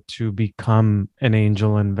desire to become an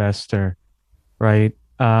angel investor, right?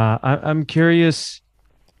 I'm curious,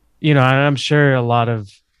 and I'm sure a lot of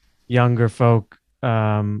younger folk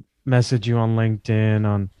message you on LinkedIn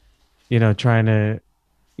on, trying to,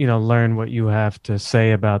 learn what you have to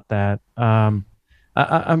say about that.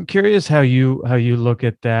 I'm curious how you look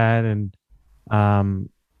at that and, um,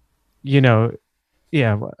 you know,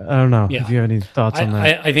 yeah, I don't know if Yeah, you have any thoughts I on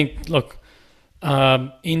that. I think, look,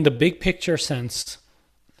 in the big picture sense,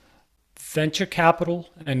 venture capital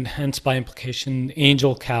and hence by implication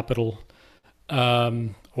angel capital,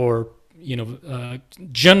 or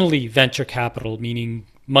generally venture capital, meaning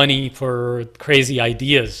money for crazy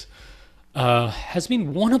ideas, has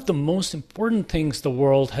been one of the most important things the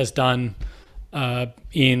world has done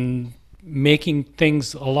in making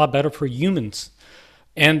things a lot better for humans.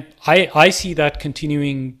 And I see that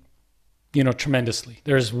continuing, tremendously.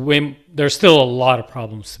 There's still a lot of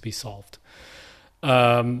problems to be solved.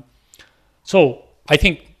 Um, so I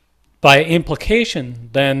think by implication,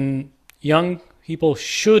 then young people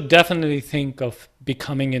should definitely think of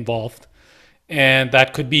becoming involved. And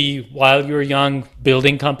that could be while you're young,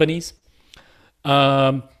 building companies.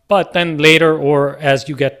 But then later, or as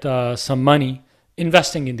you get some money,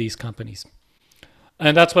 investing in these companies.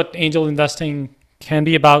 And that's what angel investing can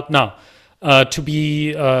be about. Now, to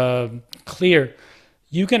be clear,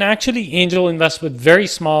 you can actually angel invest with very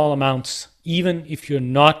small amounts, even if you're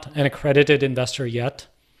not an accredited investor yet.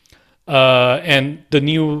 And the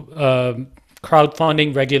new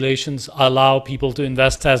crowdfunding regulations allow people to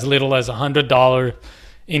invest as little as $100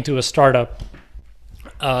 into a startup.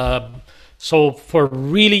 So for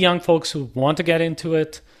really young folks who want to get into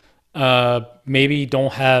it, maybe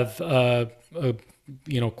don't have a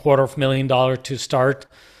 $250,000 to start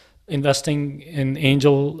investing in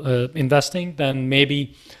angel investing, then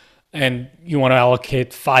maybe, and you want to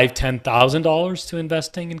allocate $5,000-$10,000 to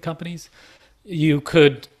investing in companies, you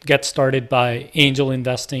could get started by angel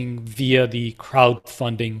investing via the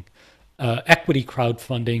crowdfunding, equity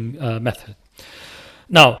crowdfunding method.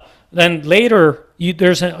 Now, then later,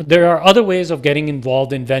 there are other ways of getting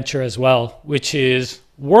involved in venture as well, which is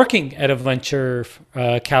working at a venture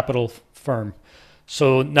capital firm.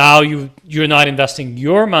 So now you're not investing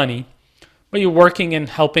your money, but you're working and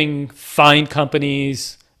helping find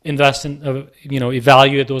companies, invest in,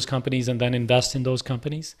 evaluate those companies, and then invest in those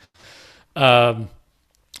companies. Um,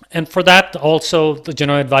 and for that, also, the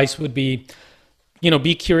general advice would be,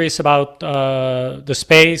 be curious about the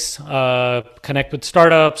space, connect with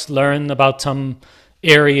startups, learn about some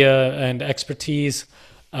area and expertise.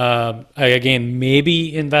 Again,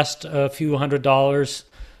 maybe invest a few $100s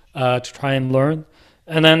to try and learn,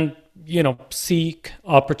 and then seek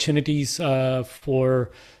opportunities for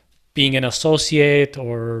being an associate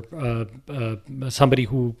or somebody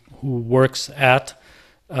who works at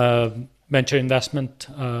venture investment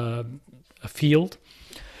field.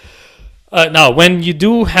 Now, when you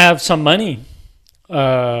do have some money,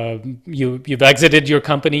 you've exited your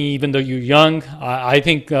company, even though you're young. I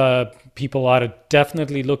think people ought to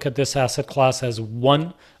definitely look at this asset class as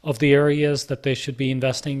one of the areas that they should be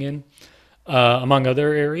investing in, among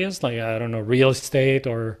other areas like, I don't know, real estate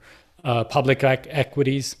or public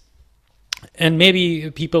equities. And maybe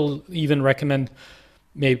people even recommend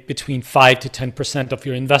maybe between 5 to 10% of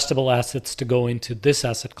your investable assets to go into this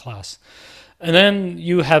asset class. And then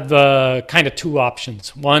you have kind of two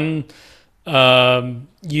options. One,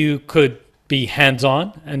 you could be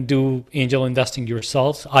hands-on and do angel investing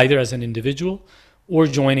yourselves, either as an individual or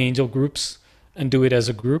join angel groups and do it as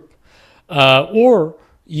a group. Or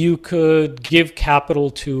you could give capital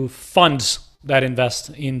to funds that invest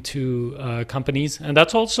into companies. And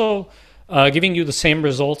that's also giving you the same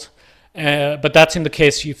result. But that's in the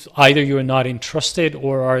case either you're not interested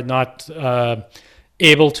or are not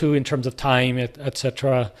able to, in terms of time,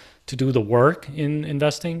 etc., to do the work in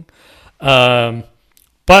investing.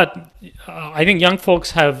 But I think young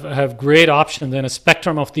folks have great options and a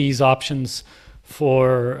spectrum of these options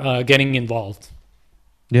for getting involved.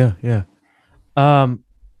 Yeah, yeah. Um,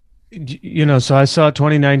 so I saw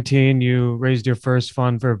 2019, you raised your first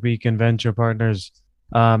fund for Beacon Venture Partners.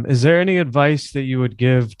 Is there any advice that you would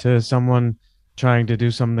give to someone trying to do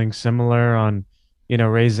something similar on,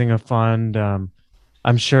 raising a fund?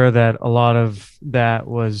 I'm sure that a lot of that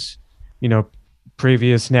was, you know,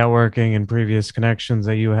 previous networking and previous connections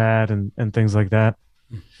that you had and things like that.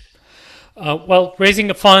 Well, raising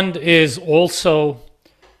a fund is also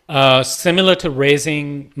similar to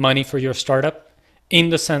raising money for your startup in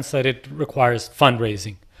the sense that it requires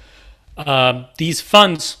fundraising. These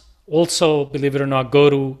funds also, believe it or not, go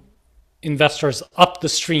to investors up the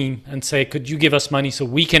stream and say, could you give us money so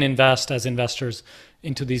we can invest as investors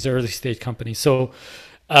into these early stage companies? So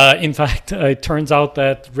in fact, it turns out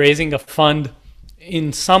that raising a fund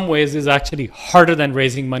in some ways is actually harder than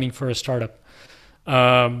raising money for a startup,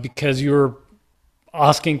 because you're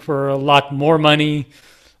asking for a lot more money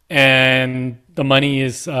and the money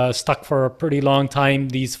is stuck for a pretty long time.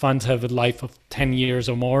 These funds have a life of 10 years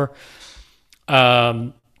or more.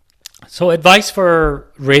 So advice for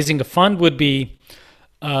raising a fund would be,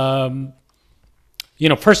 first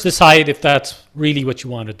decide if that's really what you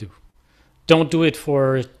want to do. Don't do it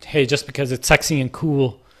for, hey, just because it's sexy and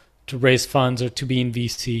cool to raise funds or to be in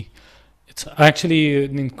VC. It's actually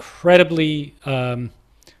an incredibly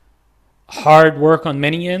hard work on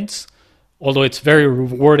many ends, although it's very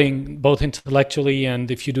rewarding both intellectually and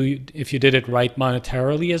if you did it right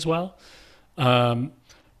monetarily as well.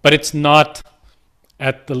 But it's not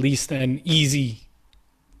at the least an easy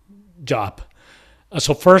job.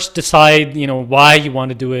 So first decide, why you want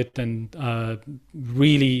to do it and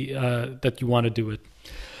really that you want to do it.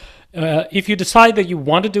 If you decide that you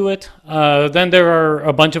want to do it, then there are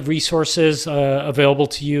a bunch of resources available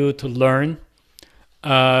to you to learn.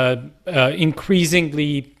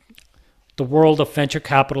 Increasingly, the world of venture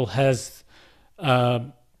capital has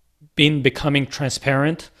been becoming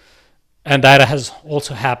transparent, and that has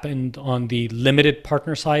also happened on the limited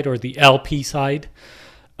partner side or the LP side.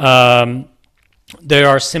 There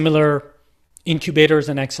are similar incubators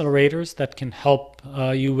and accelerators that can help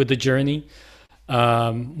you with the journey.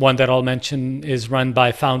 One that I'll mention is run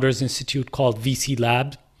by Founders Institute called VC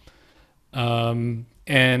Lab.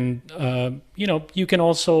 You can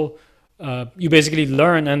also, you basically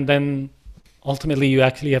learn, and then ultimately you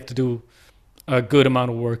actually have to do a good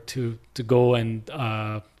amount of work to go and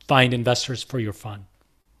find investors for your fund.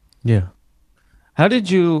 Yeah. How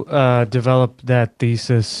did you develop that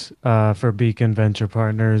thesis for Beacon Venture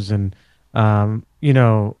Partners? And, I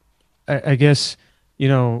guess,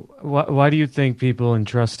 why do you think people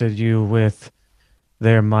entrusted you with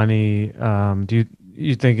their money? Do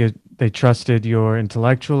you think they trusted your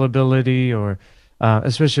intellectual ability, or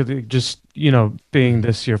especially just being Mhm.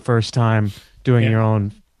 this your first time doing Yeah. your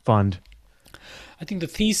own fund? I think the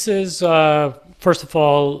thesis, first of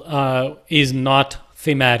all, is not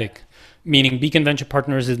thematic, meaning Beacon Venture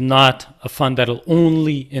Partners is not a fund that'll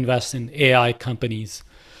only invest in AI companies.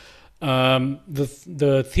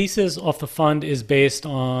 The thesis of the fund is based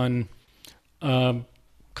on um,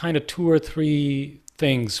 kind of two or three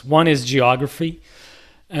things. One is geography,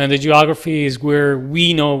 and the geography is where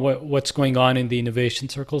we know what's going on in the innovation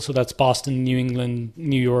circle. So that's Boston, New England,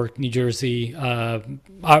 New York, New Jersey,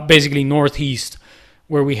 basically Northeast,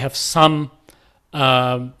 where we have some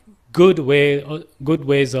uh, good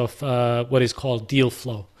ways of what is called deal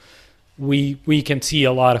flow. We can see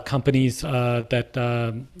a lot of companies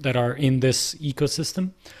that are in this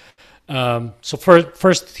ecosystem. So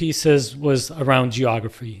first thesis was around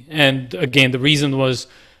geography, and again, the reason was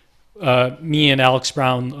me and Alex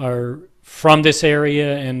Brown are from this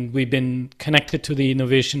area, and we've been connected to the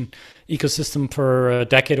innovation ecosystem for a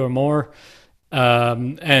decade or more,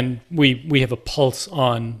 and we have a pulse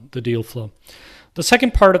on the deal flow. The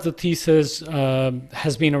second part of the thesis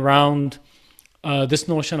has been around this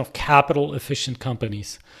notion of capital efficient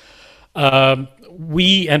companies.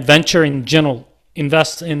 We at Venture in general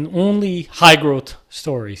invest in only high growth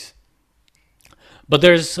stories. But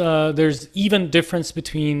there's even difference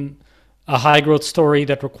between a high growth story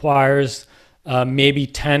that requires maybe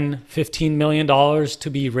 10, $15 million to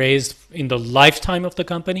be raised in the lifetime of the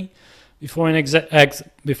company before an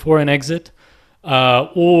exit,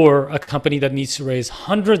 or a company that needs to raise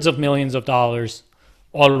hundreds of millions of dollars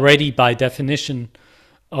already by definition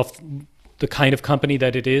of the kind of company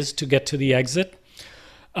that it is to get to the exit.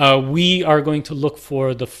 We are going to look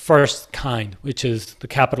for the first kind, which is the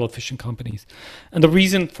capital efficient companies. And the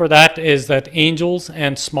reason for that is that angels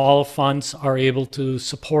and small funds are able to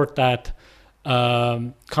support that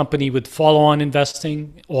company with follow on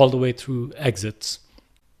investing all the way through exits.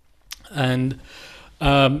 And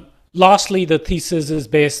lastly, the thesis is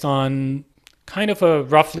based on kind of a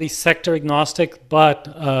roughly sector agnostic, but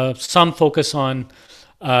some focus on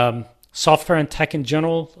software and tech in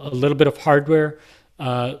general, a little bit of hardware,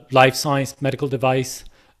 life science, medical device,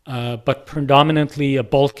 but predominantly a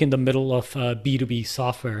bulk in the middle of B2B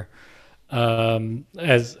software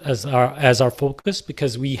as our focus,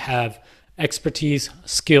 because we have expertise,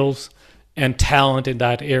 skills, and talent in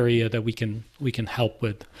that area that we can help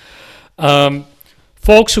with. Um,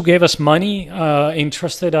 Folks who gave us money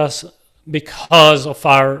entrusted us because of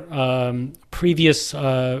our previous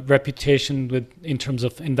reputation in terms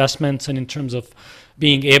of investments and in terms of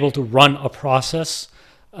being able to run a process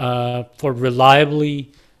for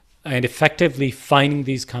reliably and effectively finding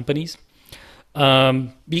these companies.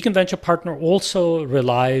 Beacon Venture Partner also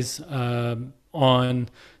relies on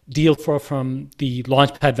deal flow from the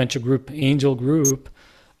Launchpad Venture Group, Angel Group,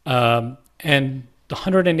 and the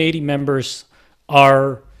 180 members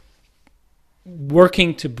are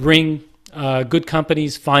working to bring good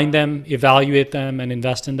companies, find them, evaluate them, and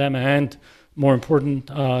invest in them, and more important,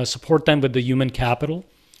 support them with the human capital.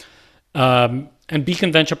 And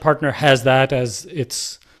Beacon Venture Partner has that as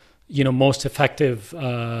its most effective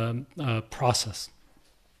process.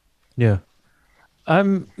 Yeah.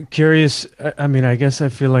 I'm curious. I mean, I guess I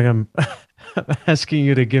feel like I'm asking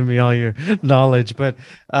you to give me all your knowledge, but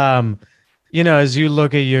um, as you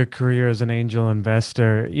look at your career as an angel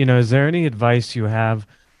investor, is there any advice you have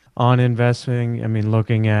on investing? I mean,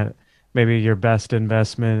 looking at maybe your best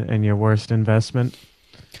investment and your worst investment.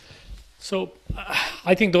 So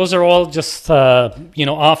I think those are all just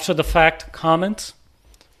after the fact comments.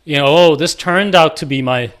 Oh, this turned out to be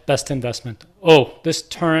my best investment. Oh, this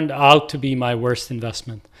turned out to be my worst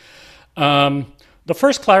investment. The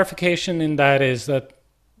first clarification in that is that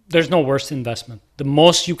there's no worst investment. The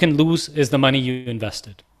most you can lose is the money you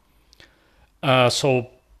invested. So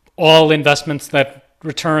all investments that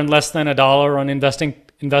return less than $1 on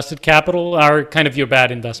invested capital are kind of your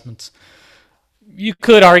bad investments. You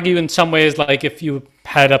could argue in some ways, like if you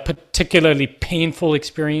had a particularly painful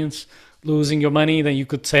experience losing your money, then you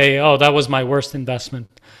could say, oh, that was my worst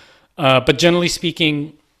investment. But generally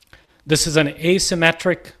speaking, this is an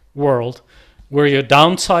asymmetric world where your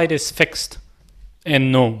downside is fixed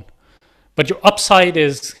and known, but your upside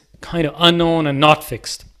is kind of unknown and not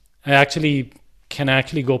fixed. It actually can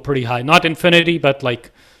go pretty high, not infinity, but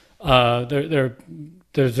like there's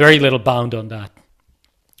very little bound on that.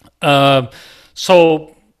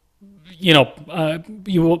 So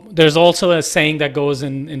there's also a saying that goes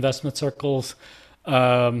in investment circles.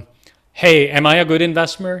 hey, am I a good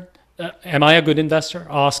investor? Am I a good investor?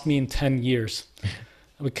 Ask me in 10 years.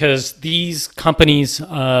 Because these companies,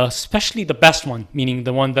 especially the best one, meaning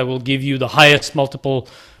the one that will give you the highest multiple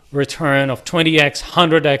return of 20x,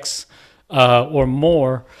 100x, or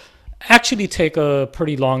more, actually take a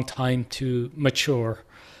pretty long time to mature.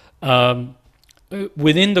 Um,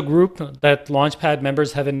 Within the group that Launchpad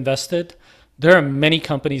members have invested, there are many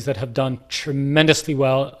companies that have done tremendously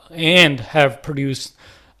well and have produced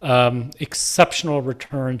exceptional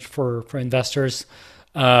returns for investors.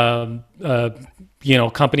 Um, uh,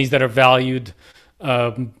 Companies that are valued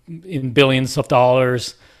in billions of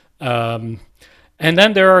dollars. Um, and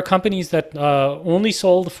then there are companies that only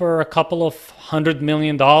sold for a couple of $100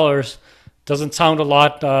 million. Doesn't sound a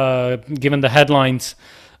lot given the headlines,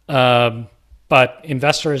 um, but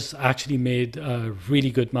investors actually made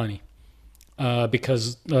really good money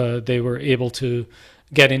because they were able to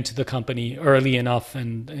get into the company early enough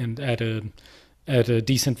and at a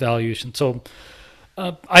decent valuation. So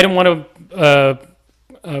I don't want to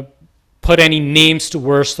uh, put any names to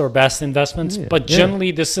worst or best investments, Yeah, but yeah,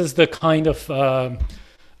 generally this is the kind of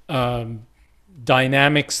um,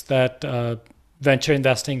 dynamics that venture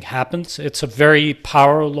investing happens. It's a very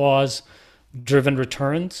power laws driven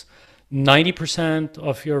returns. 90%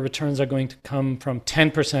 of your returns are going to come from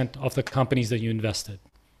 10% of the companies that you invested.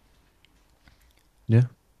 yeah.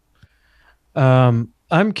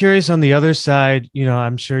 I'm curious on the other side,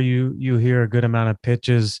 I'm sure you hear a good amount of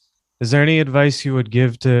pitches. Is there any advice you would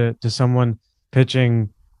give to someone pitching,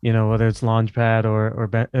 whether it's Launchpad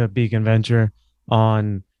or Beacon Venture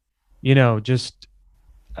on, just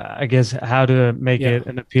I guess how to make Yeah. it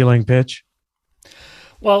an appealing pitch?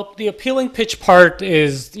 Well, the appealing pitch part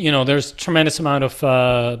is, there's tremendous amount of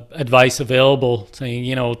advice available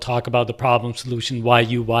saying, talk about the problem solution, why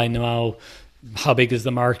you, why now, how big is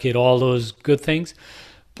the market, all those good things.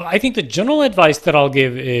 But I think the general advice that I'll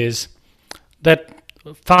give is that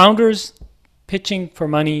founders pitching for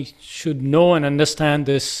money should know and understand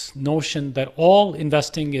this notion that all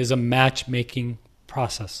investing is a matchmaking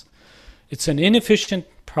process. It's an inefficient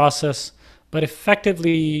process, but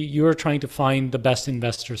effectively you're trying to find the best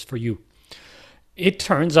investors for you. It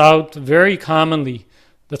turns out very commonly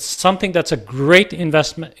that something that's a great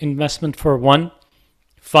investment for one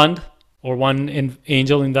fund or one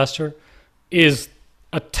angel investor is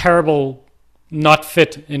a terrible, not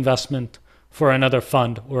fit investment for another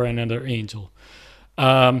fund or another angel.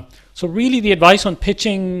 So really, the advice on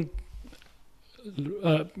pitching,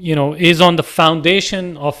 is on the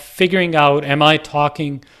foundation of figuring out: am I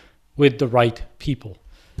talking with the right people?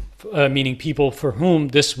 Meaning people for whom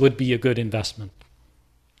this would be a good investment.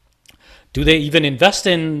 Do they even invest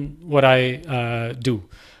in what I do?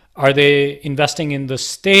 Are they investing in the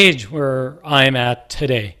stage where I'm at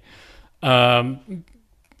today?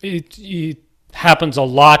 It happens a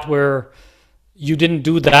lot where you didn't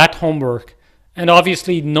do that homework. And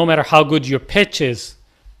obviously, no matter how good your pitch is,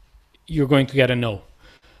 you're going to get a no.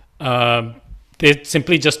 They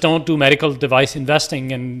simply just don't do medical device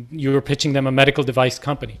investing, and you're pitching them a medical device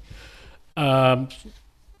company. Um,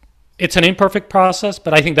 it's an imperfect process,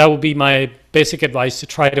 but I think that would be my basic advice: to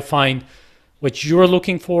try to find what you're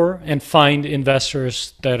looking for and find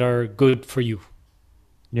investors that are good for you.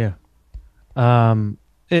 Yeah.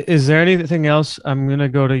 Is there anything else? I'm gonna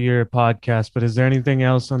go to your podcast, but is there anything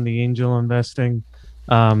else on the angel investing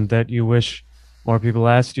that you wish more people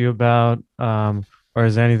asked you about, or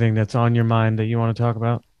is there anything that's on your mind that you want to talk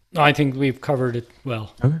about? I think we've covered it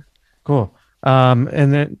well. Okay, cool.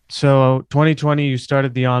 And then so 2020, you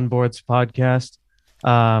started the Onboards podcast.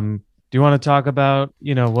 Do you want to talk about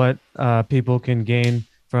what people can gain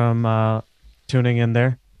from tuning in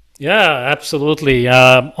there? Yeah, absolutely.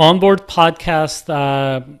 Onboard podcast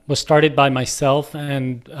was started by myself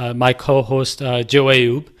and my co-host Joe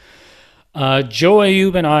Ayub. Joe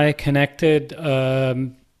Ayub and I connected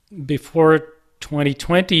before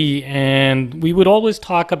 2020, and we would always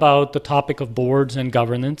talk about the topic of boards and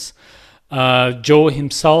governance. Joe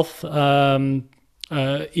himself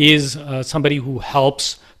is somebody who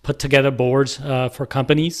helps put together boards for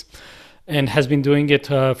companies and has been doing it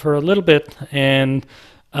for a little bit. And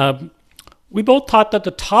we both thought that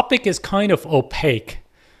the topic is kind of opaque.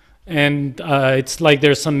 And it's like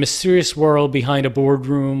there's some mysterious world behind a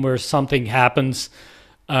boardroom where something happens.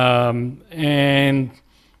 And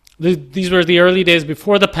these were the early days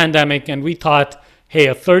before the pandemic. And we thought, hey,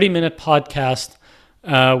 a 30-minute podcast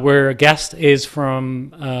where a guest is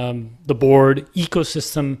from the board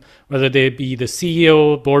ecosystem, whether they be the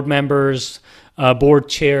CEO, board members, board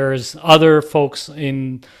chairs, other folks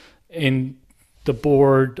in the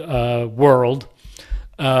board world,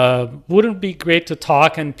 Wouldn't it be great to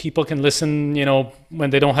talk and people can listen,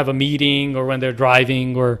 when they don't have a meeting or when they're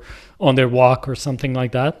driving or on their walk or something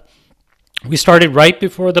like that? We started right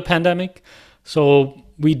before the pandemic. So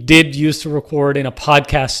we did used to record in a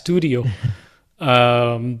podcast studio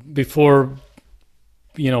before,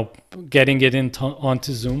 getting it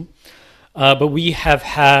onto Zoom. But we have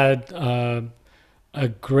had a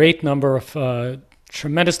great number of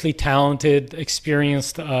tremendously talented,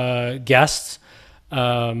 experienced guests,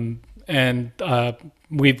 and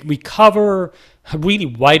we cover a really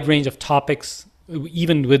wide range of topics,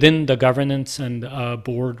 even within the governance and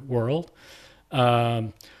board world,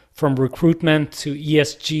 um, from recruitment to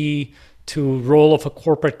ESG to role of a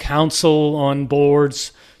corporate counsel on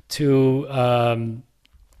boards to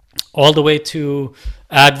all the way to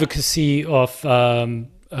advocacy of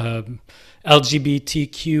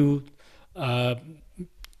LGBTQ uh,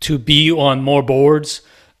 to be on more boards,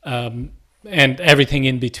 and everything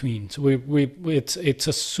in between. So it's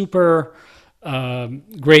a super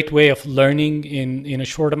great way of learning in a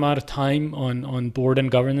short amount of time on board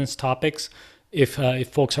and governance topics. If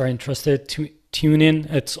folks are interested, to tune in.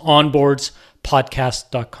 It's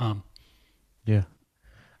onboardspodcast.com. Yeah.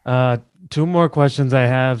 Two more questions I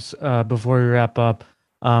have before we wrap up.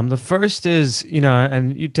 The first is,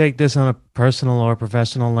 and you take this on a personal or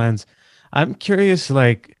professional lens. I'm curious,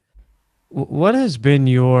 like, what has been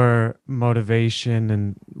your motivation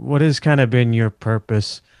and what has kind of been your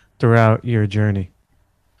purpose throughout your journey?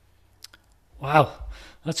 Wow,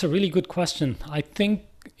 that's a really good question. I think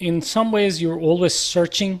in some ways you're always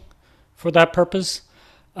searching for that purpose,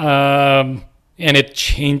 and it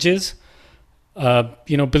changes.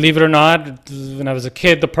 Believe it or not, when I was a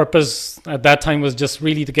kid, the purpose at that time was just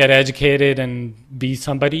really to get educated and be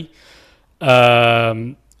somebody.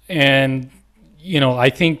 And I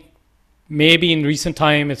think maybe in recent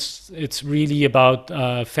time, it's really about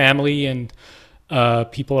family and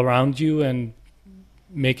people around you, and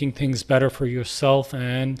making things better for yourself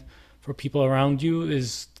and for people around you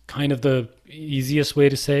is kind of the easiest way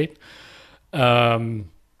to say it. I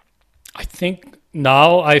think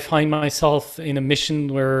now I find myself in a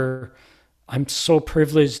mission where I'm so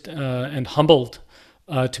privileged and humbled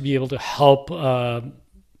to be able to help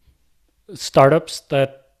startups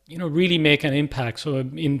that really make an impact. So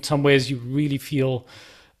in some ways, you really feel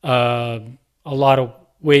a lot of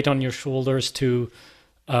weight on your shoulders to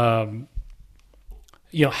um,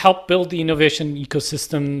 help build the innovation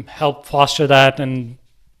ecosystem, help foster that, and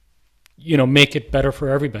make it better for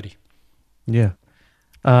everybody. Yeah.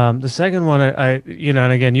 The second one,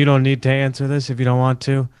 and again, you don't need to answer this if you don't want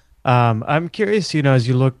to. I'm curious, as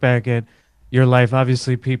you look back at your life,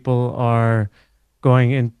 obviously people are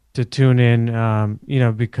going in to tune in,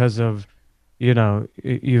 because of,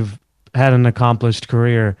 you've had an accomplished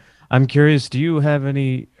career. I'm curious, do you have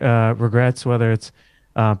any regrets, whether it's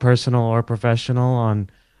personal or professional,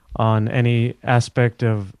 on any aspect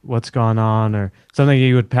of what's gone on, or something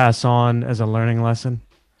you would pass on as a learning lesson?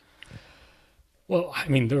 Well, I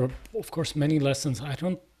mean, there are, of course, many lessons. I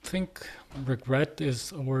don't think regret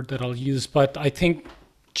is a word that I'll use, but I think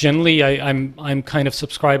generally I'm kind of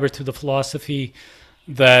subscriber to the philosophy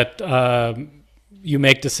that you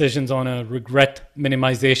make decisions on a regret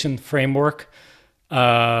minimization framework.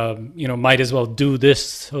 Might as well do this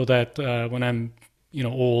so that when I'm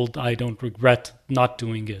old, I don't regret not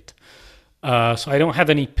doing it. So I don't have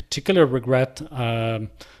any particular regret.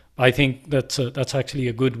 I think that's actually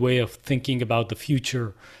a good way of thinking about the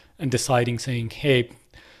future and deciding, saying, "Hey,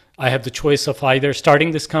 I have the choice of either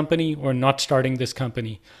starting this company or not starting this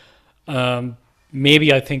company."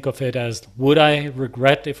 Maybe I think of it as, would I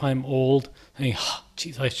regret if I'm old? Saying, oh,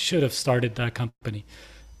 geez, I should have started that company.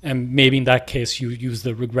 And maybe in that case, you use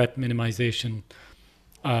the regret minimization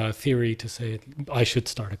theory to say, I should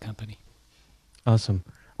start a company. Awesome.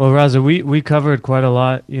 Well, Raza, we covered quite a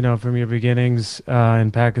lot, from your beginnings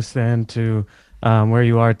in Pakistan to where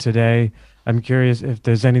you are today. I'm curious if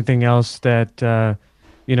there's anything else that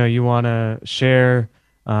you want to share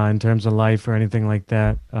in terms of life or anything like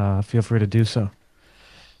that. Feel free to do so.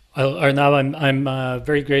 Now I'm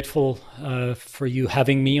very grateful for you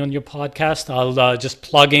having me on your podcast. I'll just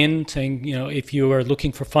plug in saying, if you are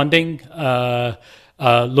looking for funding,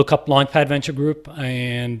 look up Launchpad Venture Group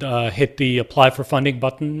and hit the apply for funding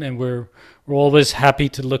button. And we're always happy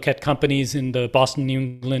to look at companies in the Boston, New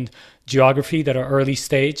England geography that are early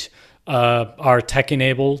stage, are tech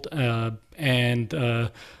enabled, and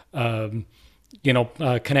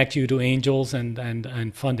connect you to angels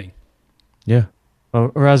and funding. Yeah. Well,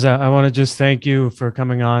 Raza, I want to just thank you for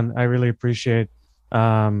coming on. I really appreciate,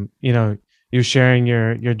 you sharing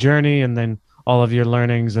your journey and then all of your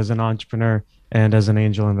learnings as an entrepreneur. and as an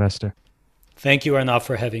angel investor. Thank you, Arnav,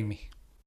 for having me.